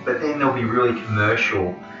obscure, but then they'll be really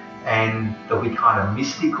commercial, and they'll be kind of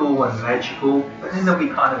mystical and magical, but then they'll be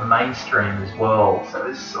kind of mainstream as well. So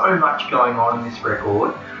there's so much going on in this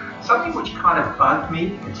record. Something which kind of bugged me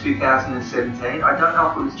in 2017, I don't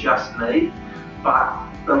know if it was just me, but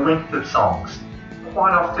the length of songs.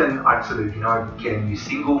 Quite often I'd sort of, get a new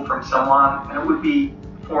single from someone and it would be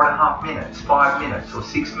 4.5 minutes, 5 minutes or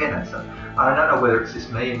 6 minutes. I don't know whether it's just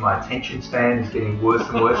me and my attention span is getting worse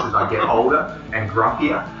and worse as I get older and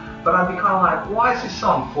grumpier, but I'd be kind of like, why is this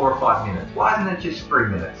song 4 or 5 minutes? Why isn't it just 3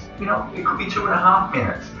 minutes? It could be 2.5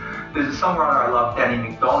 minutes. There's a songwriter I love, Danny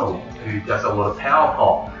McDonald, who does a lot of power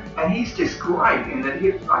pop, and he's just great in that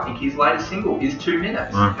I think his latest single is 2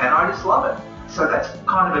 minutes, and I just love it. So that's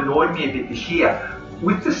kind of annoyed me a bit this year.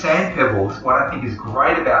 With the Sand Pebbles, what I think is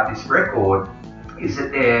great about this record is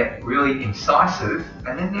that they're really incisive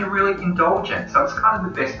and then they're really indulgent. So it's kind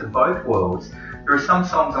of the best of both worlds. There are some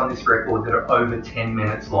songs on this record that are over 10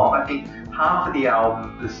 minutes long. I think half of the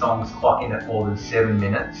album, the songs clock in at more than 7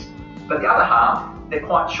 minutes. But the other half, they're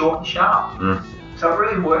quite short and sharp. So it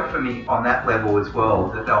really worked for me on that level as well,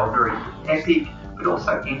 that they were very epic but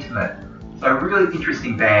also intimate. So a really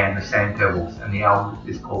interesting band, the Sand Pebbles, and the album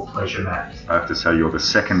is called Pleasure Maps. I have to say you're the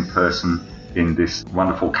second person in this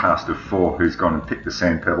wonderful cast of 4 who's gone and picked the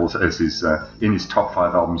Sand Pebbles as his in his top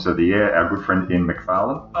 5 albums of the year. Our good friend Ian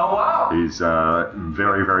McFarlane. Oh wow! He's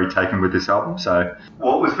very, very taken with this album. So,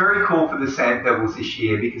 well, it was very cool for the Sand Pebbles this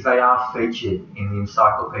year because they are featured in the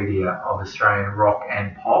Encyclopedia of Australian Rock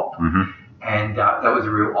and Pop. And that was a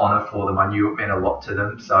real honour for them. I knew it meant a lot to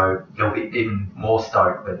them, so they'll be even more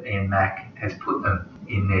stoked that Ian Mac has put them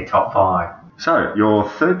in their top 5. So, your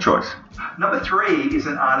third choice? Number 3 is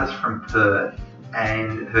an artist from Perth,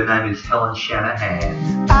 and her name is Helen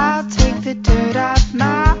Shanahan. I'll take the dirt off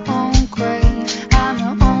my own grave.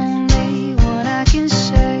 I'm the only one I can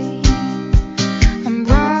say. I'm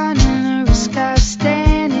running the risk of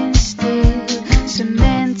standing still,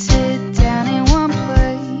 cemented down in one place.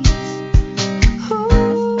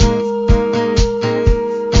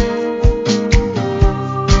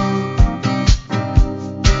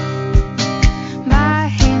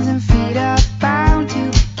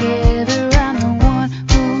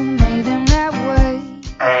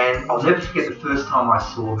 I'll never forget the first time I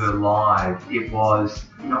saw her live. It was,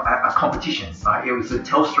 a competition. Right? It was a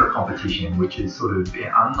Telstra competition, which is sort of,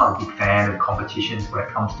 I'm not a big fan of competitions when it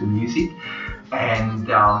comes to music. And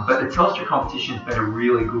but the Telstra competition's been a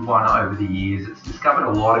really good one over the years. It's discovered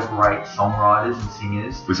a lot of great songwriters and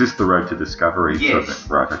singers. Was this the Road to Discovery? Yes.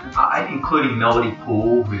 Right, okay. Including Melody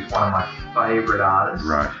Poole, who's one of my favourite artists.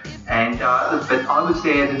 Right. And but I was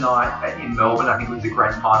there the night in Melbourne. I think it was the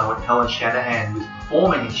grand final when Helen Shanahan was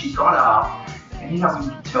performing, and she got up, and you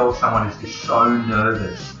can tell someone is just so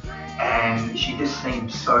nervous. And she just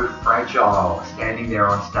seemed so fragile standing there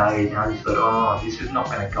on stage, and I just thought, this is not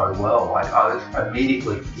going to go well. I was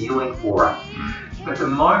immediately feeling for her. But the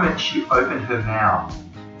moment she opened her mouth,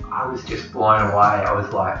 I was just blown away. I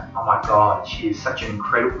was like, oh my God, she is such an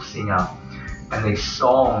incredible singer, and these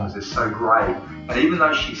songs are so great. And even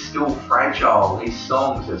though she's still fragile, these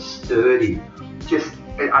songs are sturdy.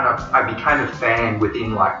 I became a fan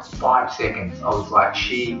within like 5 seconds. I was like,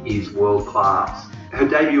 she is world class. Her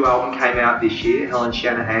debut album came out this year, Helen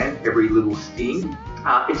Shanahan, Every Little Sting.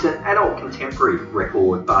 It's an adult contemporary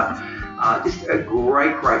record, but just a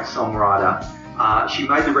great songwriter. She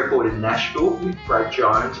made the record in Nashville with Brad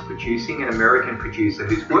Jones producing, an American producer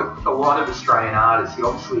who's worked with a lot of Australian artists. He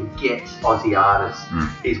obviously gets Aussie artists.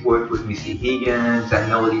 He's worked with Missy Higgins and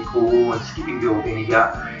Melody Poole and Skipping Bill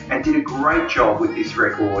Vinegar, and did a great job with this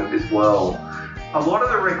record as well. A lot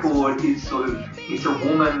of the record is it's a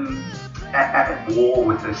woman at war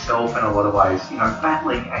with herself in a lot of ways,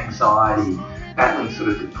 battling anxiety, battling sort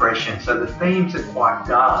of depression. So the themes are quite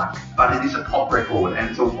dark, but it is a pop record, and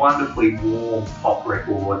it's a wonderfully warm pop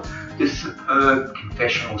record, just superb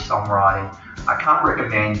confessional songwriting. I can't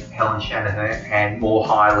recommend Helen Shanahan more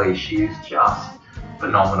highly. She is just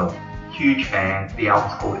phenomenal. Huge fan. The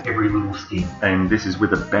album's called Every Little Sting. And this is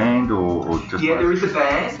with a band or just... Yeah, there is a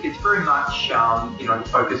band. It's very much, the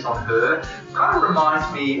focus on her. Kind of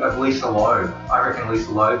reminds me of Lisa Loeb. I reckon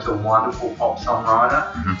Lisa Loeb's a wonderful pop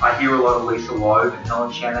songwriter. I hear a lot of Lisa Loeb and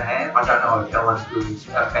Helen Shanahan. I don't know if Helen's really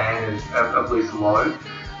a fan of Lisa Loeb,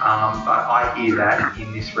 but I hear that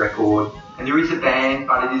in this record. And there is a band,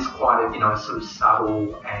 but it is quite a, sort of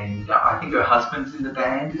subtle, and I think her husband's in the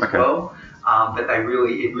band as well. But it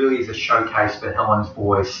really is a showcase for Helen's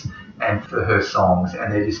voice and for her songs,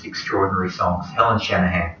 and they're just extraordinary songs. Helen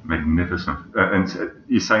Shanahan. Magnificent. And so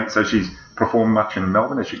you're saying, so she's performed much in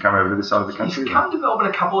Melbourne? Has she come over to this side of the country? She's come to Melbourne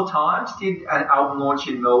a couple of times, did an album launch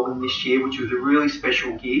in Melbourne this year, which was a really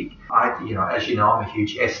special gig. As you know, I'm a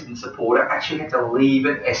huge Essendon supporter. I actually had to leave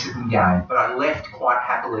an Essendon game, but I left quite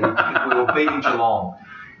happily because we were beating Geelong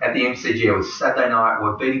at the MCG. It was Saturday night, we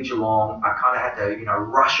were beating Geelong. I kind of had to,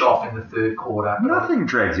 rush off in the third quarter. Nothing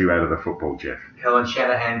drags you out of the football, Jeff. Helen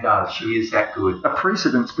Shanahan does. She is that good. A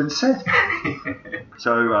precedent's been set.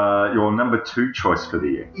 So your number 2 choice for the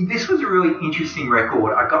year? This was a really interesting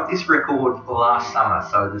record. I got this record last summer,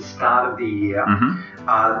 so the start of the year.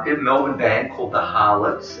 A Melbourne band called the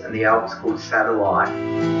Harlots, and the album's called Satellite.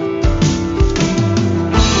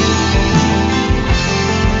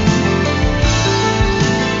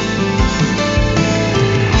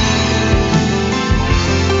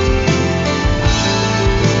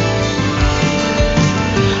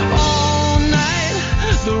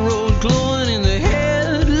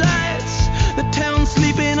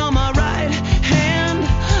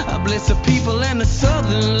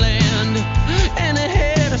 Southern land, and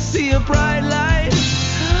ahead I see a bright light.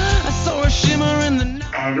 I saw a shimmer in the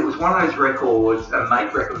night. And it was one of those records, a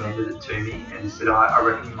mate recommended it to me and said, I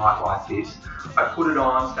reckon you might like this. I put it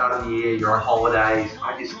on, start of the year, you're on holidays.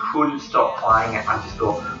 I just couldn't stop playing it. I just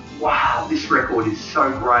thought, wow, this record is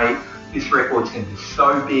so great. This record's going to be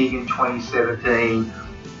so big in 2017.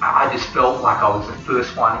 I just felt like I was the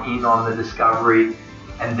first one in on the discovery.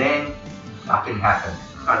 And then nothing happened.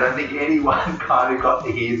 I don't think anyone kind of got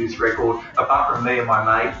to hear this record, apart from me and my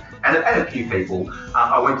mate, and a few people.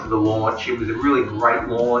 I went to the launch. It was a really great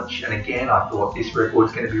launch, and again, I thought this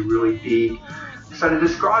record's going to be really big. So to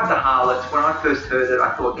describe the Harlots, when I first heard it,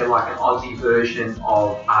 I thought they're like an Aussie version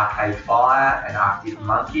of Arcade Fire and Arctic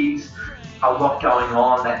Monkeys. A lot going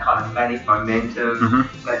on, that kind of manic momentum,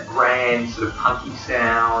 that grand sort of punky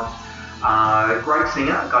sound. Great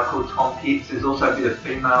singer, a guy called Tom Pitts. There's also a bit of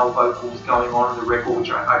female vocals going on in the record,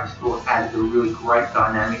 which I just thought added a really great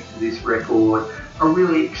dynamic to this record. A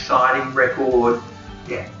really exciting record.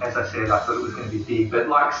 Yeah, as I said, I thought it was going to be big, but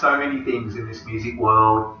like so many things in this music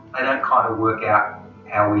world, they don't kind of work out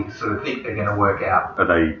how we sort of think they're going to work out. Are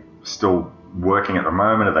they still working at the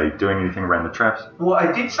moment? Are they doing anything around the traps? Well,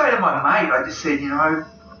 I did say to my mate, I just said,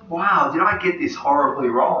 wow, did I get this horribly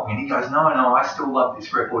wrong? And he goes, no, I still love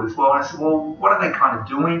this record as well. And I said, well, what are they kind of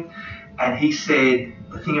doing? And he said,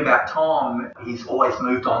 the thing about Tom, he's always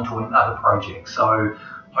moved on to another project. So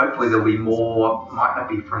hopefully there'll be more, might not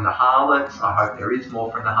be from the Harlots. I hope there is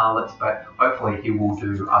more from the Harlots, but hopefully he will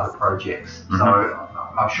do other projects. So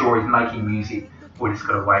I'm sure he's making music. We just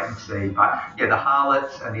got to wait and see. But yeah, the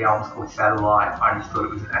Harlots and the album's called Satellite. I just thought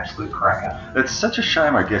it was an absolute cracker. It's such a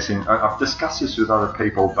shame, I guess. I've discussed this with other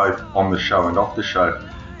people, both on the show and off the show,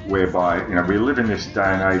 whereby we live in this day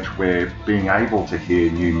and age where being able to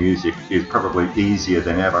hear new music is probably easier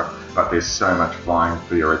than ever. But there's so much vying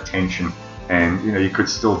for your attention, and you could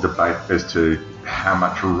still debate as to how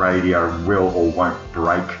much radio will or won't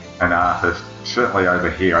break an artist. Certainly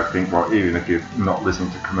over here, I think, even if you're not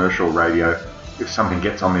listening to commercial radio, if something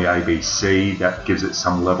gets on the ABC, that gives it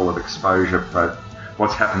some level of exposure. But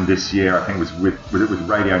what's happened this year, I think, was with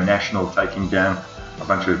Radio National taking down a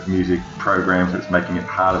bunch of music programs, it's making it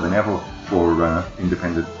harder than ever for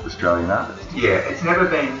independent Australian artists. Yeah, it's never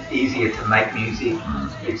been easier to make music.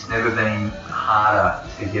 It's never been harder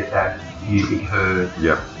to get that music heard.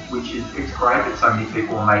 Yep. It's great that so many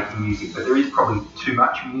people are making music, but there is probably too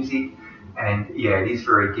much music. And yeah, it is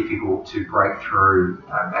very difficult to break through.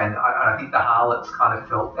 And I think the Harlots kind of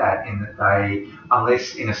felt that in that they,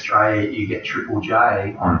 unless in Australia you get Triple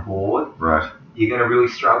J on board, right, you're going to really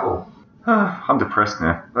struggle. I'm depressed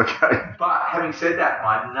now. Okay. But having said that,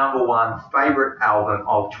 my number one favourite album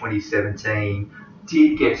of 2017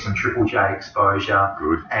 did get some Triple J exposure.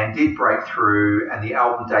 Good. And did break through, and the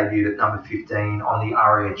album debuted at number 15 on the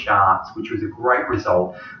ARIA charts, which was a great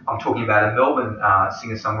result. I'm talking about a Melbourne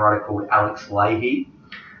singer-songwriter called Alex Leahy,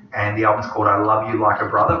 and the album's called I Love You Like a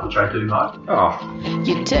Brother, which I do know. Oh.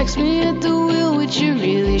 You text me at the wheel, which you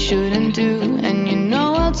really shouldn't do, and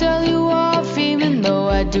I'll tell you off even though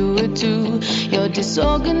I do it too. Your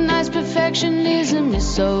disorganized perfectionism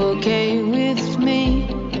is so okay with me.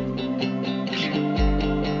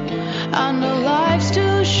 I know life's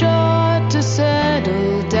too short to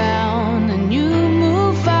settle down, and you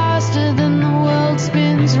move faster than the world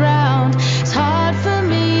spins round. It's hard for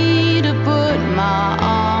me to put my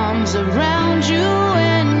arms around you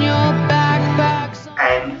and your backpacks.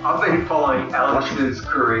 And I've been following Alex's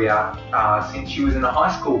career since she was in a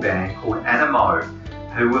high school band called Animo.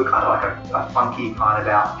 who were kind of like a funky kind of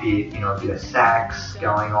outfit, a bit of sax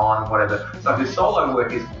going on, whatever. So her solo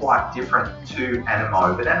work is quite different to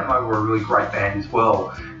Anamoe, but Anamoe were a really great band as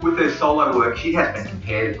well. With her solo work, she has been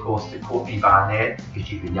compared, of course, to Courtney Barnett, because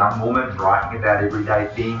she's a young woman writing about everyday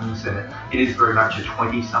things, and it is very much a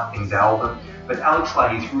 20-somethings album. But Alex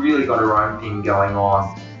Lahey's really got her own thing going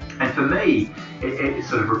on. And for me, it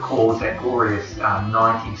sort of recalls that glorious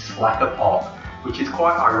 90s slacker pop, which is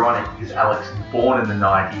quite ironic because Alex was born in the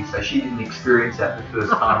 90s, so she didn't experience that the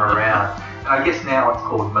first time around. And I guess now it's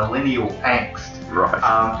called millennial angst.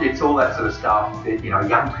 Right. It's all that sort of stuff that,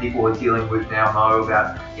 young people are dealing with now, Mo,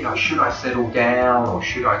 about, should I settle down or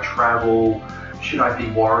should I travel? Should I be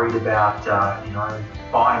worried about,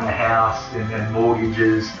 buying a house and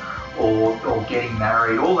mortgages or getting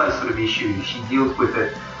married? All those sort of issues. She deals with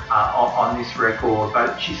it on this record,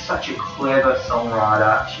 but she's such a clever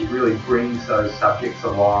songwriter. She really brings those subjects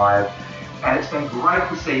alive. And it's been great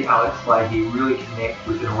to see Alex Lahey really connect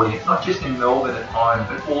with an audience, not just in Melbourne at home,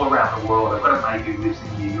 but all around the world. I've got a mate who lives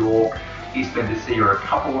in New York. He's been to see her a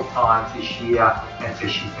couple of times this year and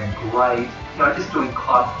says she's been great. Just doing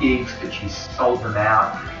club gigs, but she's sold them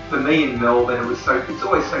out. For me in Melbourne, it's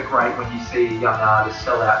always so great when you see a young artist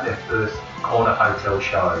sell out their first Corner Hotel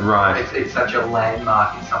show. Right. It's such a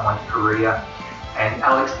landmark in someone's career. And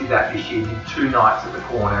Alex did that this year, did 2 nights at the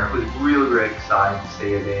Corner. It was really, really exciting to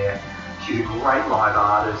see her there. She's a great live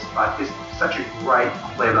artist, but just such a great,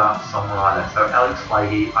 clever songwriter. So Alex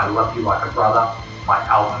Lahey, I Love You Like a Brother, my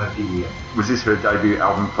album of the year. Was this her debut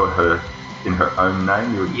album for her in her own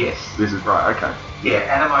name? Yes. This is right, okay. Yeah,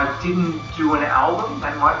 Anamoe didn't do an album,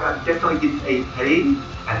 and definitely did an EP.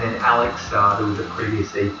 And then Alex, there was a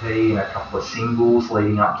previous EP and a couple of singles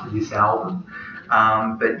leading up to this album.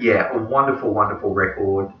 But yeah, a wonderful, wonderful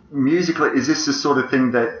record. Musically, is this the sort of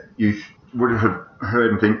thing that you would have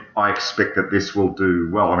heard and think, I expect that this will do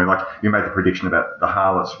well? I mean, like, you made the prediction about the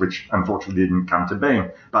Harlots, which unfortunately didn't come to being.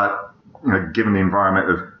 But, given the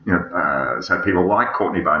environment of, so people like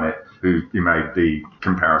Courtney Barnett, who you made the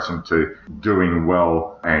comparison to doing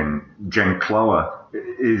well, and Jen Cloher,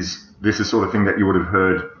 is this the sort of thing that you would have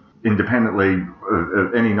heard independently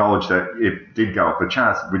of any knowledge that it did go up the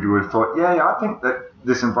charts? Would you have thought, yeah, I think that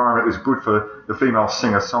this environment is good for the female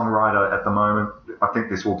singer-songwriter at the moment, I think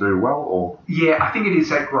this will do well? Or yeah, I think it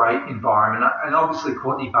is a great environment, and obviously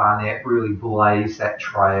Courtney Barnett really blazed that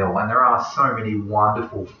trail, and there are so many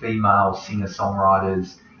wonderful female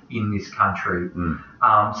singer-songwriters in this country.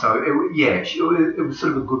 So it was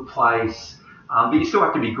sort of a good place, but you still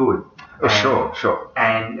have to be good. Sure.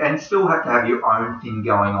 And still have to have your own thing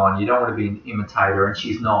going on. You don't want to be an imitator, and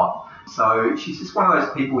she's not. So she's just one of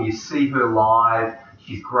those people, you see her live,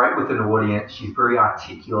 she's great with an audience, she's very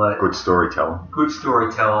articulate. Good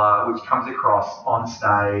storyteller, which comes across on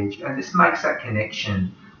stage, and this makes that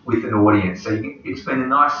connection with an audience. So it's been a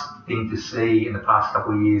nice thing to see in the past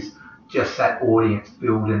couple of years, just that audience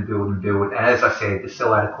build and build and build. And as I said, to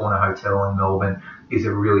sell out a Corner Hotel in Melbourne is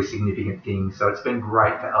a really significant thing. So it's been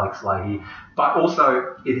great for Alex Lahey. But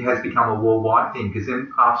also, it has become a worldwide thing, because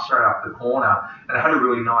then straight up the Corner, and I had a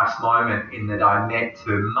really nice moment in that I met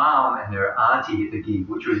her mum and her auntie at the gig,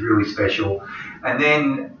 which was really special. And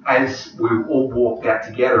then as we all walked out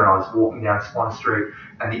together, and I was walking down Swan Street,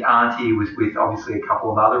 and the auntie was with obviously a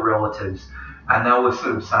couple of other relatives, and they were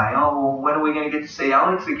sort of saying, oh, well, when are we going to get to see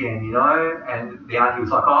Alex again, And the auntie was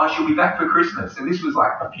like, oh, she'll be back for Christmas. And this was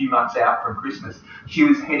like a few months out from Christmas. She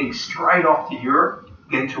was heading straight off to Europe,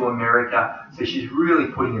 then to America. So she's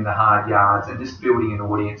really putting in the hard yards and just building an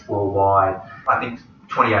audience worldwide. I think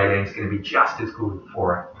 2018 is going to be just as good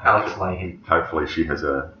for her, Alex Lahey. Hopefully she has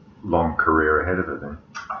a long career ahead of her then.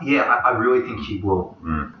 Yeah, I really think she will.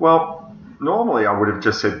 Well, normally I would have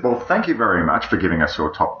just said, well, thank you very much for giving us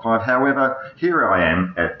your top 5. However, here I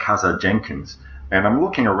am at Casa Jenkins, and I'm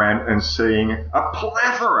looking around and seeing a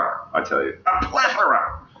plethora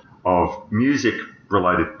of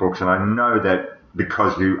music-related books. And I know that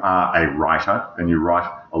because you are a writer and you write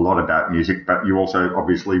a lot about music, but you also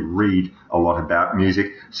obviously read a lot about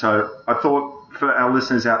music. So I thought for our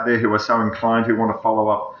listeners out there who are so inclined, who want to follow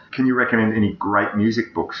up, can you recommend any great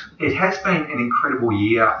music books? It has been an incredible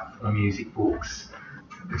year for music books,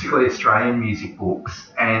 particularly Australian music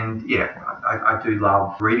books. And yeah, I do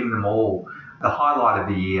love reading them all. The highlight of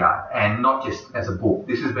the year, and not just as a book,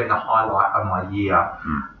 this has been the highlight of my year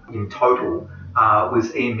in total,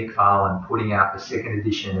 was Ian McFarlane putting out the second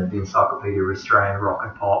edition of the Encyclopedia of Australian Rock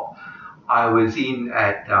and Pop. I was in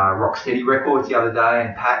at Rocksteady Records the other day,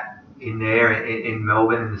 and Pat in there in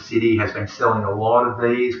Melbourne, in the city, has been selling a lot of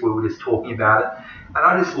these. We were just talking about it. And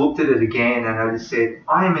I just looked at it again and I just said,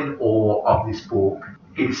 I am in awe of this book.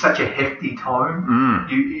 it is such a hefty tone.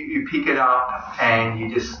 You pick it up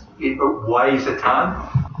and it weighs a ton.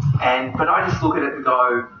 But I just look at it and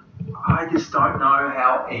go, I just don't know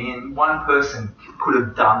how one person could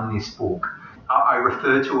have done this book. I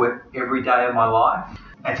refer to it every day of my life.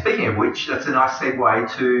 And speaking of which, that's a nice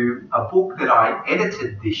segue to a book that I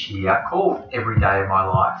edited this year called Every Day of My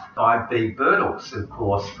Life by Bea Birtles, of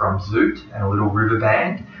course, from Zoot and Little River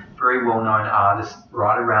Band, very well-known artist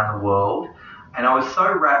right around the world. And I was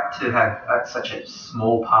so rapt to have such a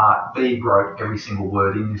small part. Bea wrote every single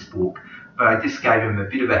word in this book, but I just gave him a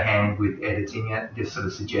bit of a hand with editing it, just sort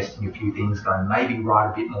of suggesting a few things, going maybe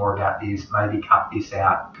write a bit more about this, maybe cut this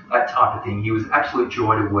out, that type of thing. He was an absolute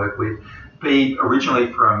joy to work with. Bea,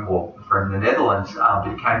 originally from the Netherlands, but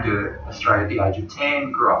he came to Australia at the age of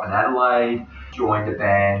 10, grew up in Adelaide, joined a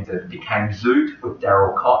band that became Zoot with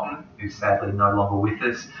Daryl Cotton, who's sadly no longer with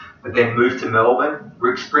us, but then moved to Melbourne.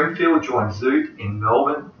 Rick Springfield joined Zoot in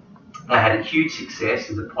Melbourne. They had a huge success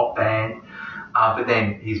as a pop band, but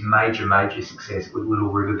then his major success with Little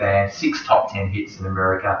River Band, 6 top 10 hits in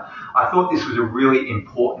America. I thought this was a really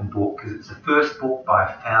important book because it's the first book by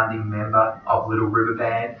a founding member of Little River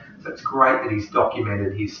Band. So it's great that he's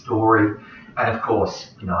documented his story. And of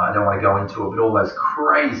course, I don't want to go into it, but all those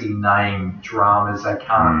crazy name dramas,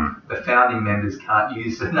 the founding members can't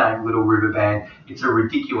use the name Little River Band. It's a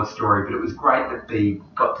ridiculous story, but it was great that Bea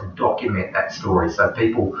got to document that story. So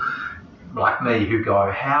people like me who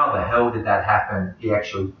go, how the hell did that happen? He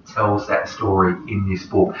actually tells that story in this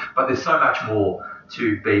book. But there's so much more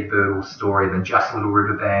to Bea Birtles' story than just Little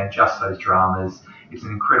River Band, just those dramas. It's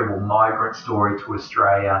an incredible migrant story to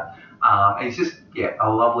Australia. And he's just, a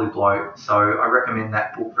lovely bloke. So I recommend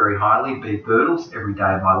that book very highly, Bea Birtles, Every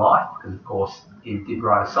Day of My Life, because of course he did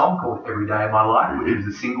write a song called Every Day of My Life, which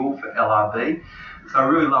was a single for LRB. So I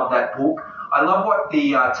really love that book. I love what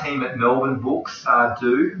the team at Melbourne Books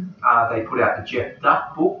do. They put out the Jeff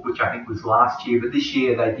Duff book, which I think was last year, but this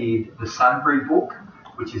year they did the Sunbury book,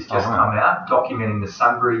 which has just come out, documenting the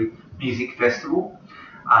Sunbury Music Festival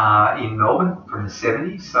in Melbourne from the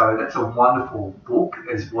 70s. So that's a wonderful book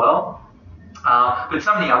as well. But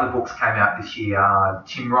so many other books came out this year.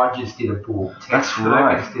 Tim Rogers did a book. Tex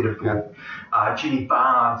Fergus did a book. Ginny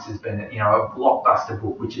Barnes has been, a blockbuster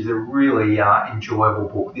book, which is a really enjoyable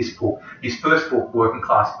book. This book, his first book, Working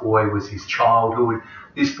Class Boy, was his childhood.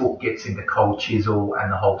 This book gets into Cold Chisel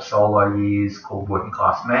and the whole solo years, called Working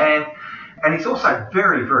Class Man. And he's also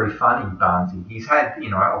very, very funny, Barnesy. He's had, a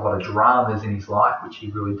lot of dramas in his life, which he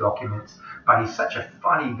really documents. But he's such a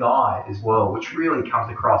funny guy as well, which really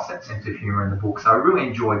comes across, that sense of humour in the book. So I really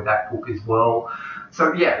enjoyed that book as well.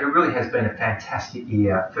 So, yeah, it really has been a fantastic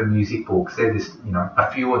year for music books. There's just,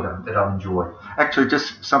 a few of them that I've enjoyed. Actually,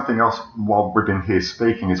 just something else while we've been here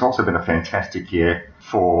speaking, it's also been a fantastic year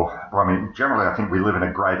generally I think we live in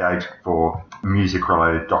a great age for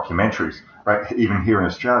music-related documentaries. Right? Even here in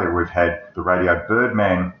Australia, we've had the Radio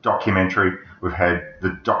Birdman documentary, we've had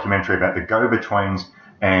the documentary about the Go-Betweens,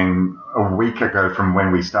 and a week ago from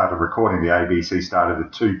when we started recording, the ABC started a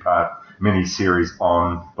 2-part mini-series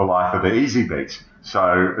on the life of the Easy Beats.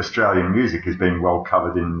 So Australian music has been well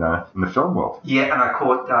covered in the film world. Yeah, and I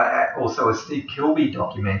caught also a Steve Kilbey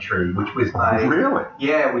documentary, whiwhich was made... Really?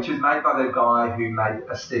 Yeah, which was made by the guy who made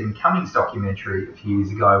a Stephen Cummings documentary a few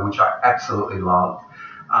years ago, which I absolutely loved.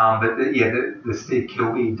 The Steve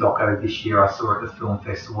Kilbey doco this year I saw at the film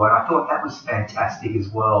festival, and I thought that was fantastic as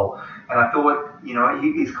well. And I thought,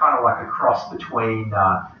 he's kind of like a cross between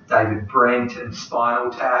David Brent and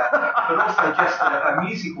Spinal Tap, but also just a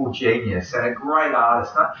musical genius and a great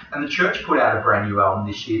artist. And The Church put out a brand new album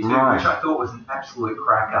this year too, which I thought was an absolute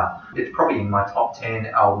cracker. It's probably in my top 10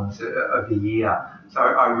 albums of the year. So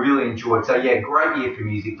I really enjoyed it. So yeah, great year for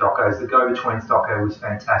music docos. The Go-Betweens doco was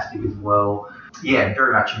fantastic as well. Yeah,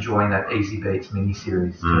 very much enjoying that Easy Beats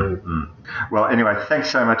mini-series too. Well, anyway, thanks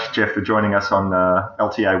so much, Jeff, for joining us on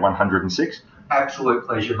LTA 106. Absolute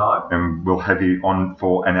pleasure, Mo. And we'll have you on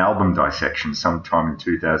for an album dissection sometime in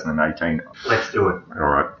 2018. Let's do it. All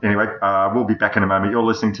right. Anyway, we'll be back in a moment. You're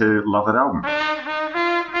listening to Love That Album.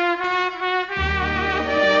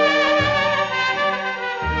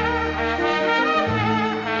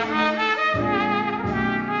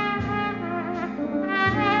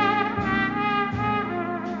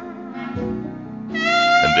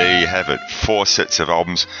 There you have it, 4 sets of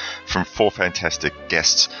albums from 4 fantastic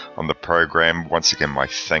guests on the program. Once again, my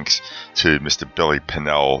thanks to Mr. Billy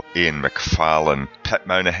Pennell, Ian McFarlane, Pat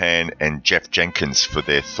Monahan and Jeff Jenkins for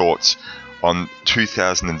their thoughts on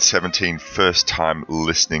 2017 first-time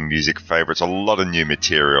listening music favourites. A lot of new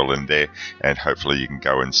material in there, and hopefully you can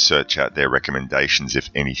go and search out their recommendations if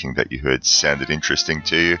anything that you heard sounded interesting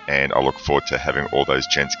to you. And I look forward to having all those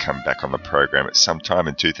gents come back on the program at some time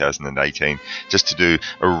in 2018 just to do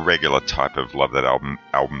a regular type of Love That Album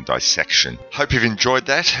dissection. Hope you've enjoyed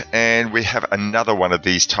that, and we have another one of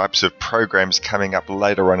these types of programs coming up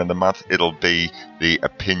later on in the month. It'll be the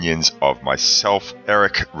opinions of myself,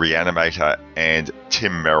 Eric Reanimator, and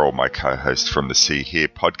Tim Merrill, my co-host from the See Here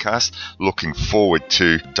podcast. Looking forward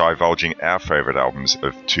to divulging our favourite albums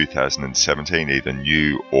of 2017, either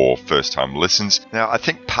new or first-time listens. Now, I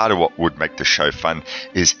think part of what would make the show fun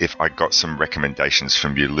is if I got some recommendations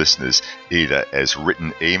from you listeners, either as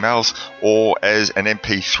written emails or as an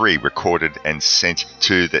MP3 recorded and sent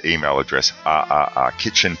to the email address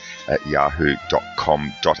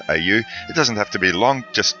rrrkitchen@yahoo.com.au. It doesn't have to be long,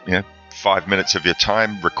 just 5 minutes of your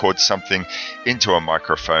time. Record something into a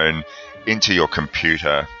microphone, into your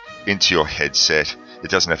computer, into your headset. It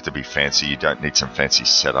doesn't have to be fancy. You don't need some fancy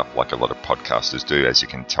setup like a lot of podcasters do. As you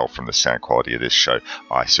can tell from the sound quality of this show,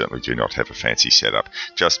 I certainly do not have a fancy setup.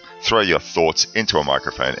 Just throw your thoughts into a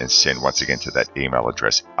microphone and send once again to that email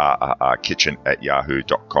address,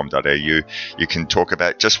 rrrkitchen@yahoo.com.au. You can talk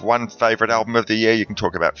about just one favourite album of the year. You can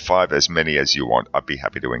talk about 5, as many as you want. I'd be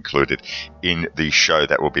happy to include it in the show.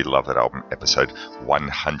 That will be Love That Album episode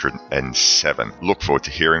 107. Look forward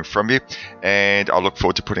to hearing from you, and I look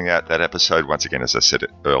forward to putting out that episode once again, as I said it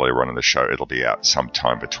earlier on in the show. It'll be out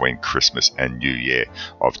sometime between Christmas and New Year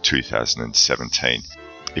of 2017.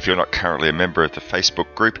 If you're not currently a member of the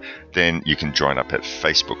Facebook group, then you can join up at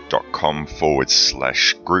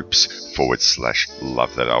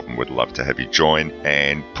facebook.com/groups/Love That Album. Would love to have you join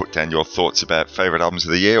and put down your thoughts about favourite albums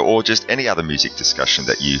of the year, or just any other music discussion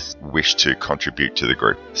that you wish to contribute to the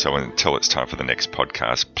group. So until it's time for the next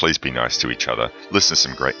podcast, please be nice to each other, listen to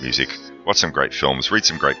some great music, watch some great films, read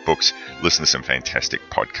some great books, listen to some fantastic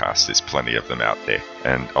podcasts. There's plenty of them out there,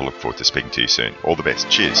 and I look forward to speaking to you soon. All the best.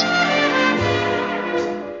 Cheers.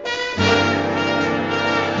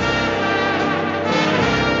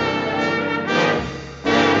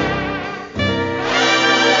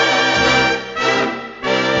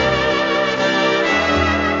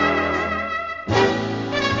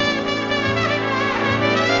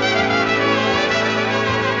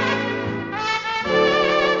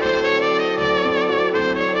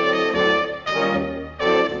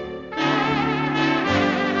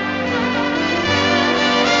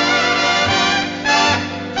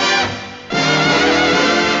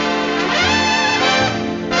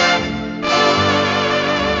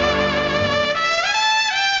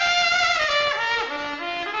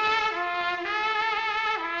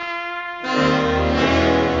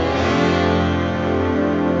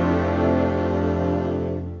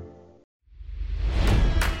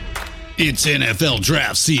 It's NFL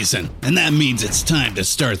draft season, and that means it's time to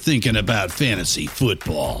start thinking about fantasy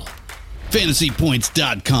football.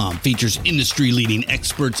 FantasyPoints.com features industry-leading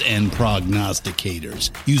experts and prognosticators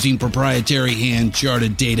using proprietary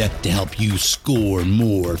hand-charted data to help you score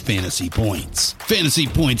more fantasy points.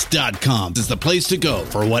 FantasyPoints.com is the place to go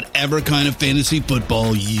for whatever kind of fantasy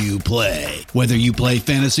football you play. Whether you play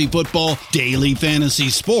fantasy football, daily fantasy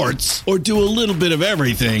sports, or do a little bit of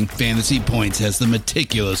everything, Fantasy Points has the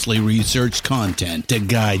meticulously researched content to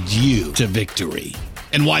guide you to victory.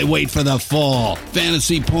 And why wait for the fall?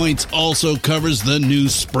 Fantasy Points also covers the new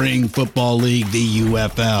spring football league, the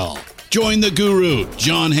UFL. Join the guru,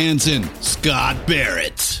 John Hansen, Scott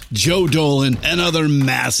Barrett, Joe Dolan, and other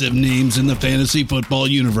massive names in the fantasy football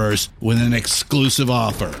universe with an exclusive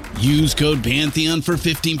offer. Use code Pantheon for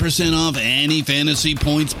 15% off any Fantasy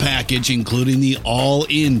Points package, including the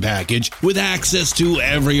all-in package, with access to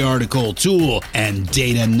every article, tool, and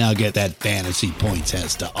data nugget that Fantasy Points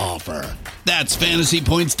has to offer. That's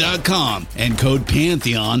FantasyPoints.com and code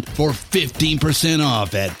Pantheon for 15%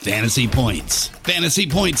 off at Fantasy Points.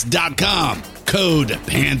 FantasyPoints.com, code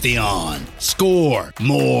Pantheon. Score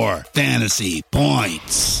more fantasy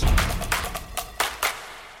points.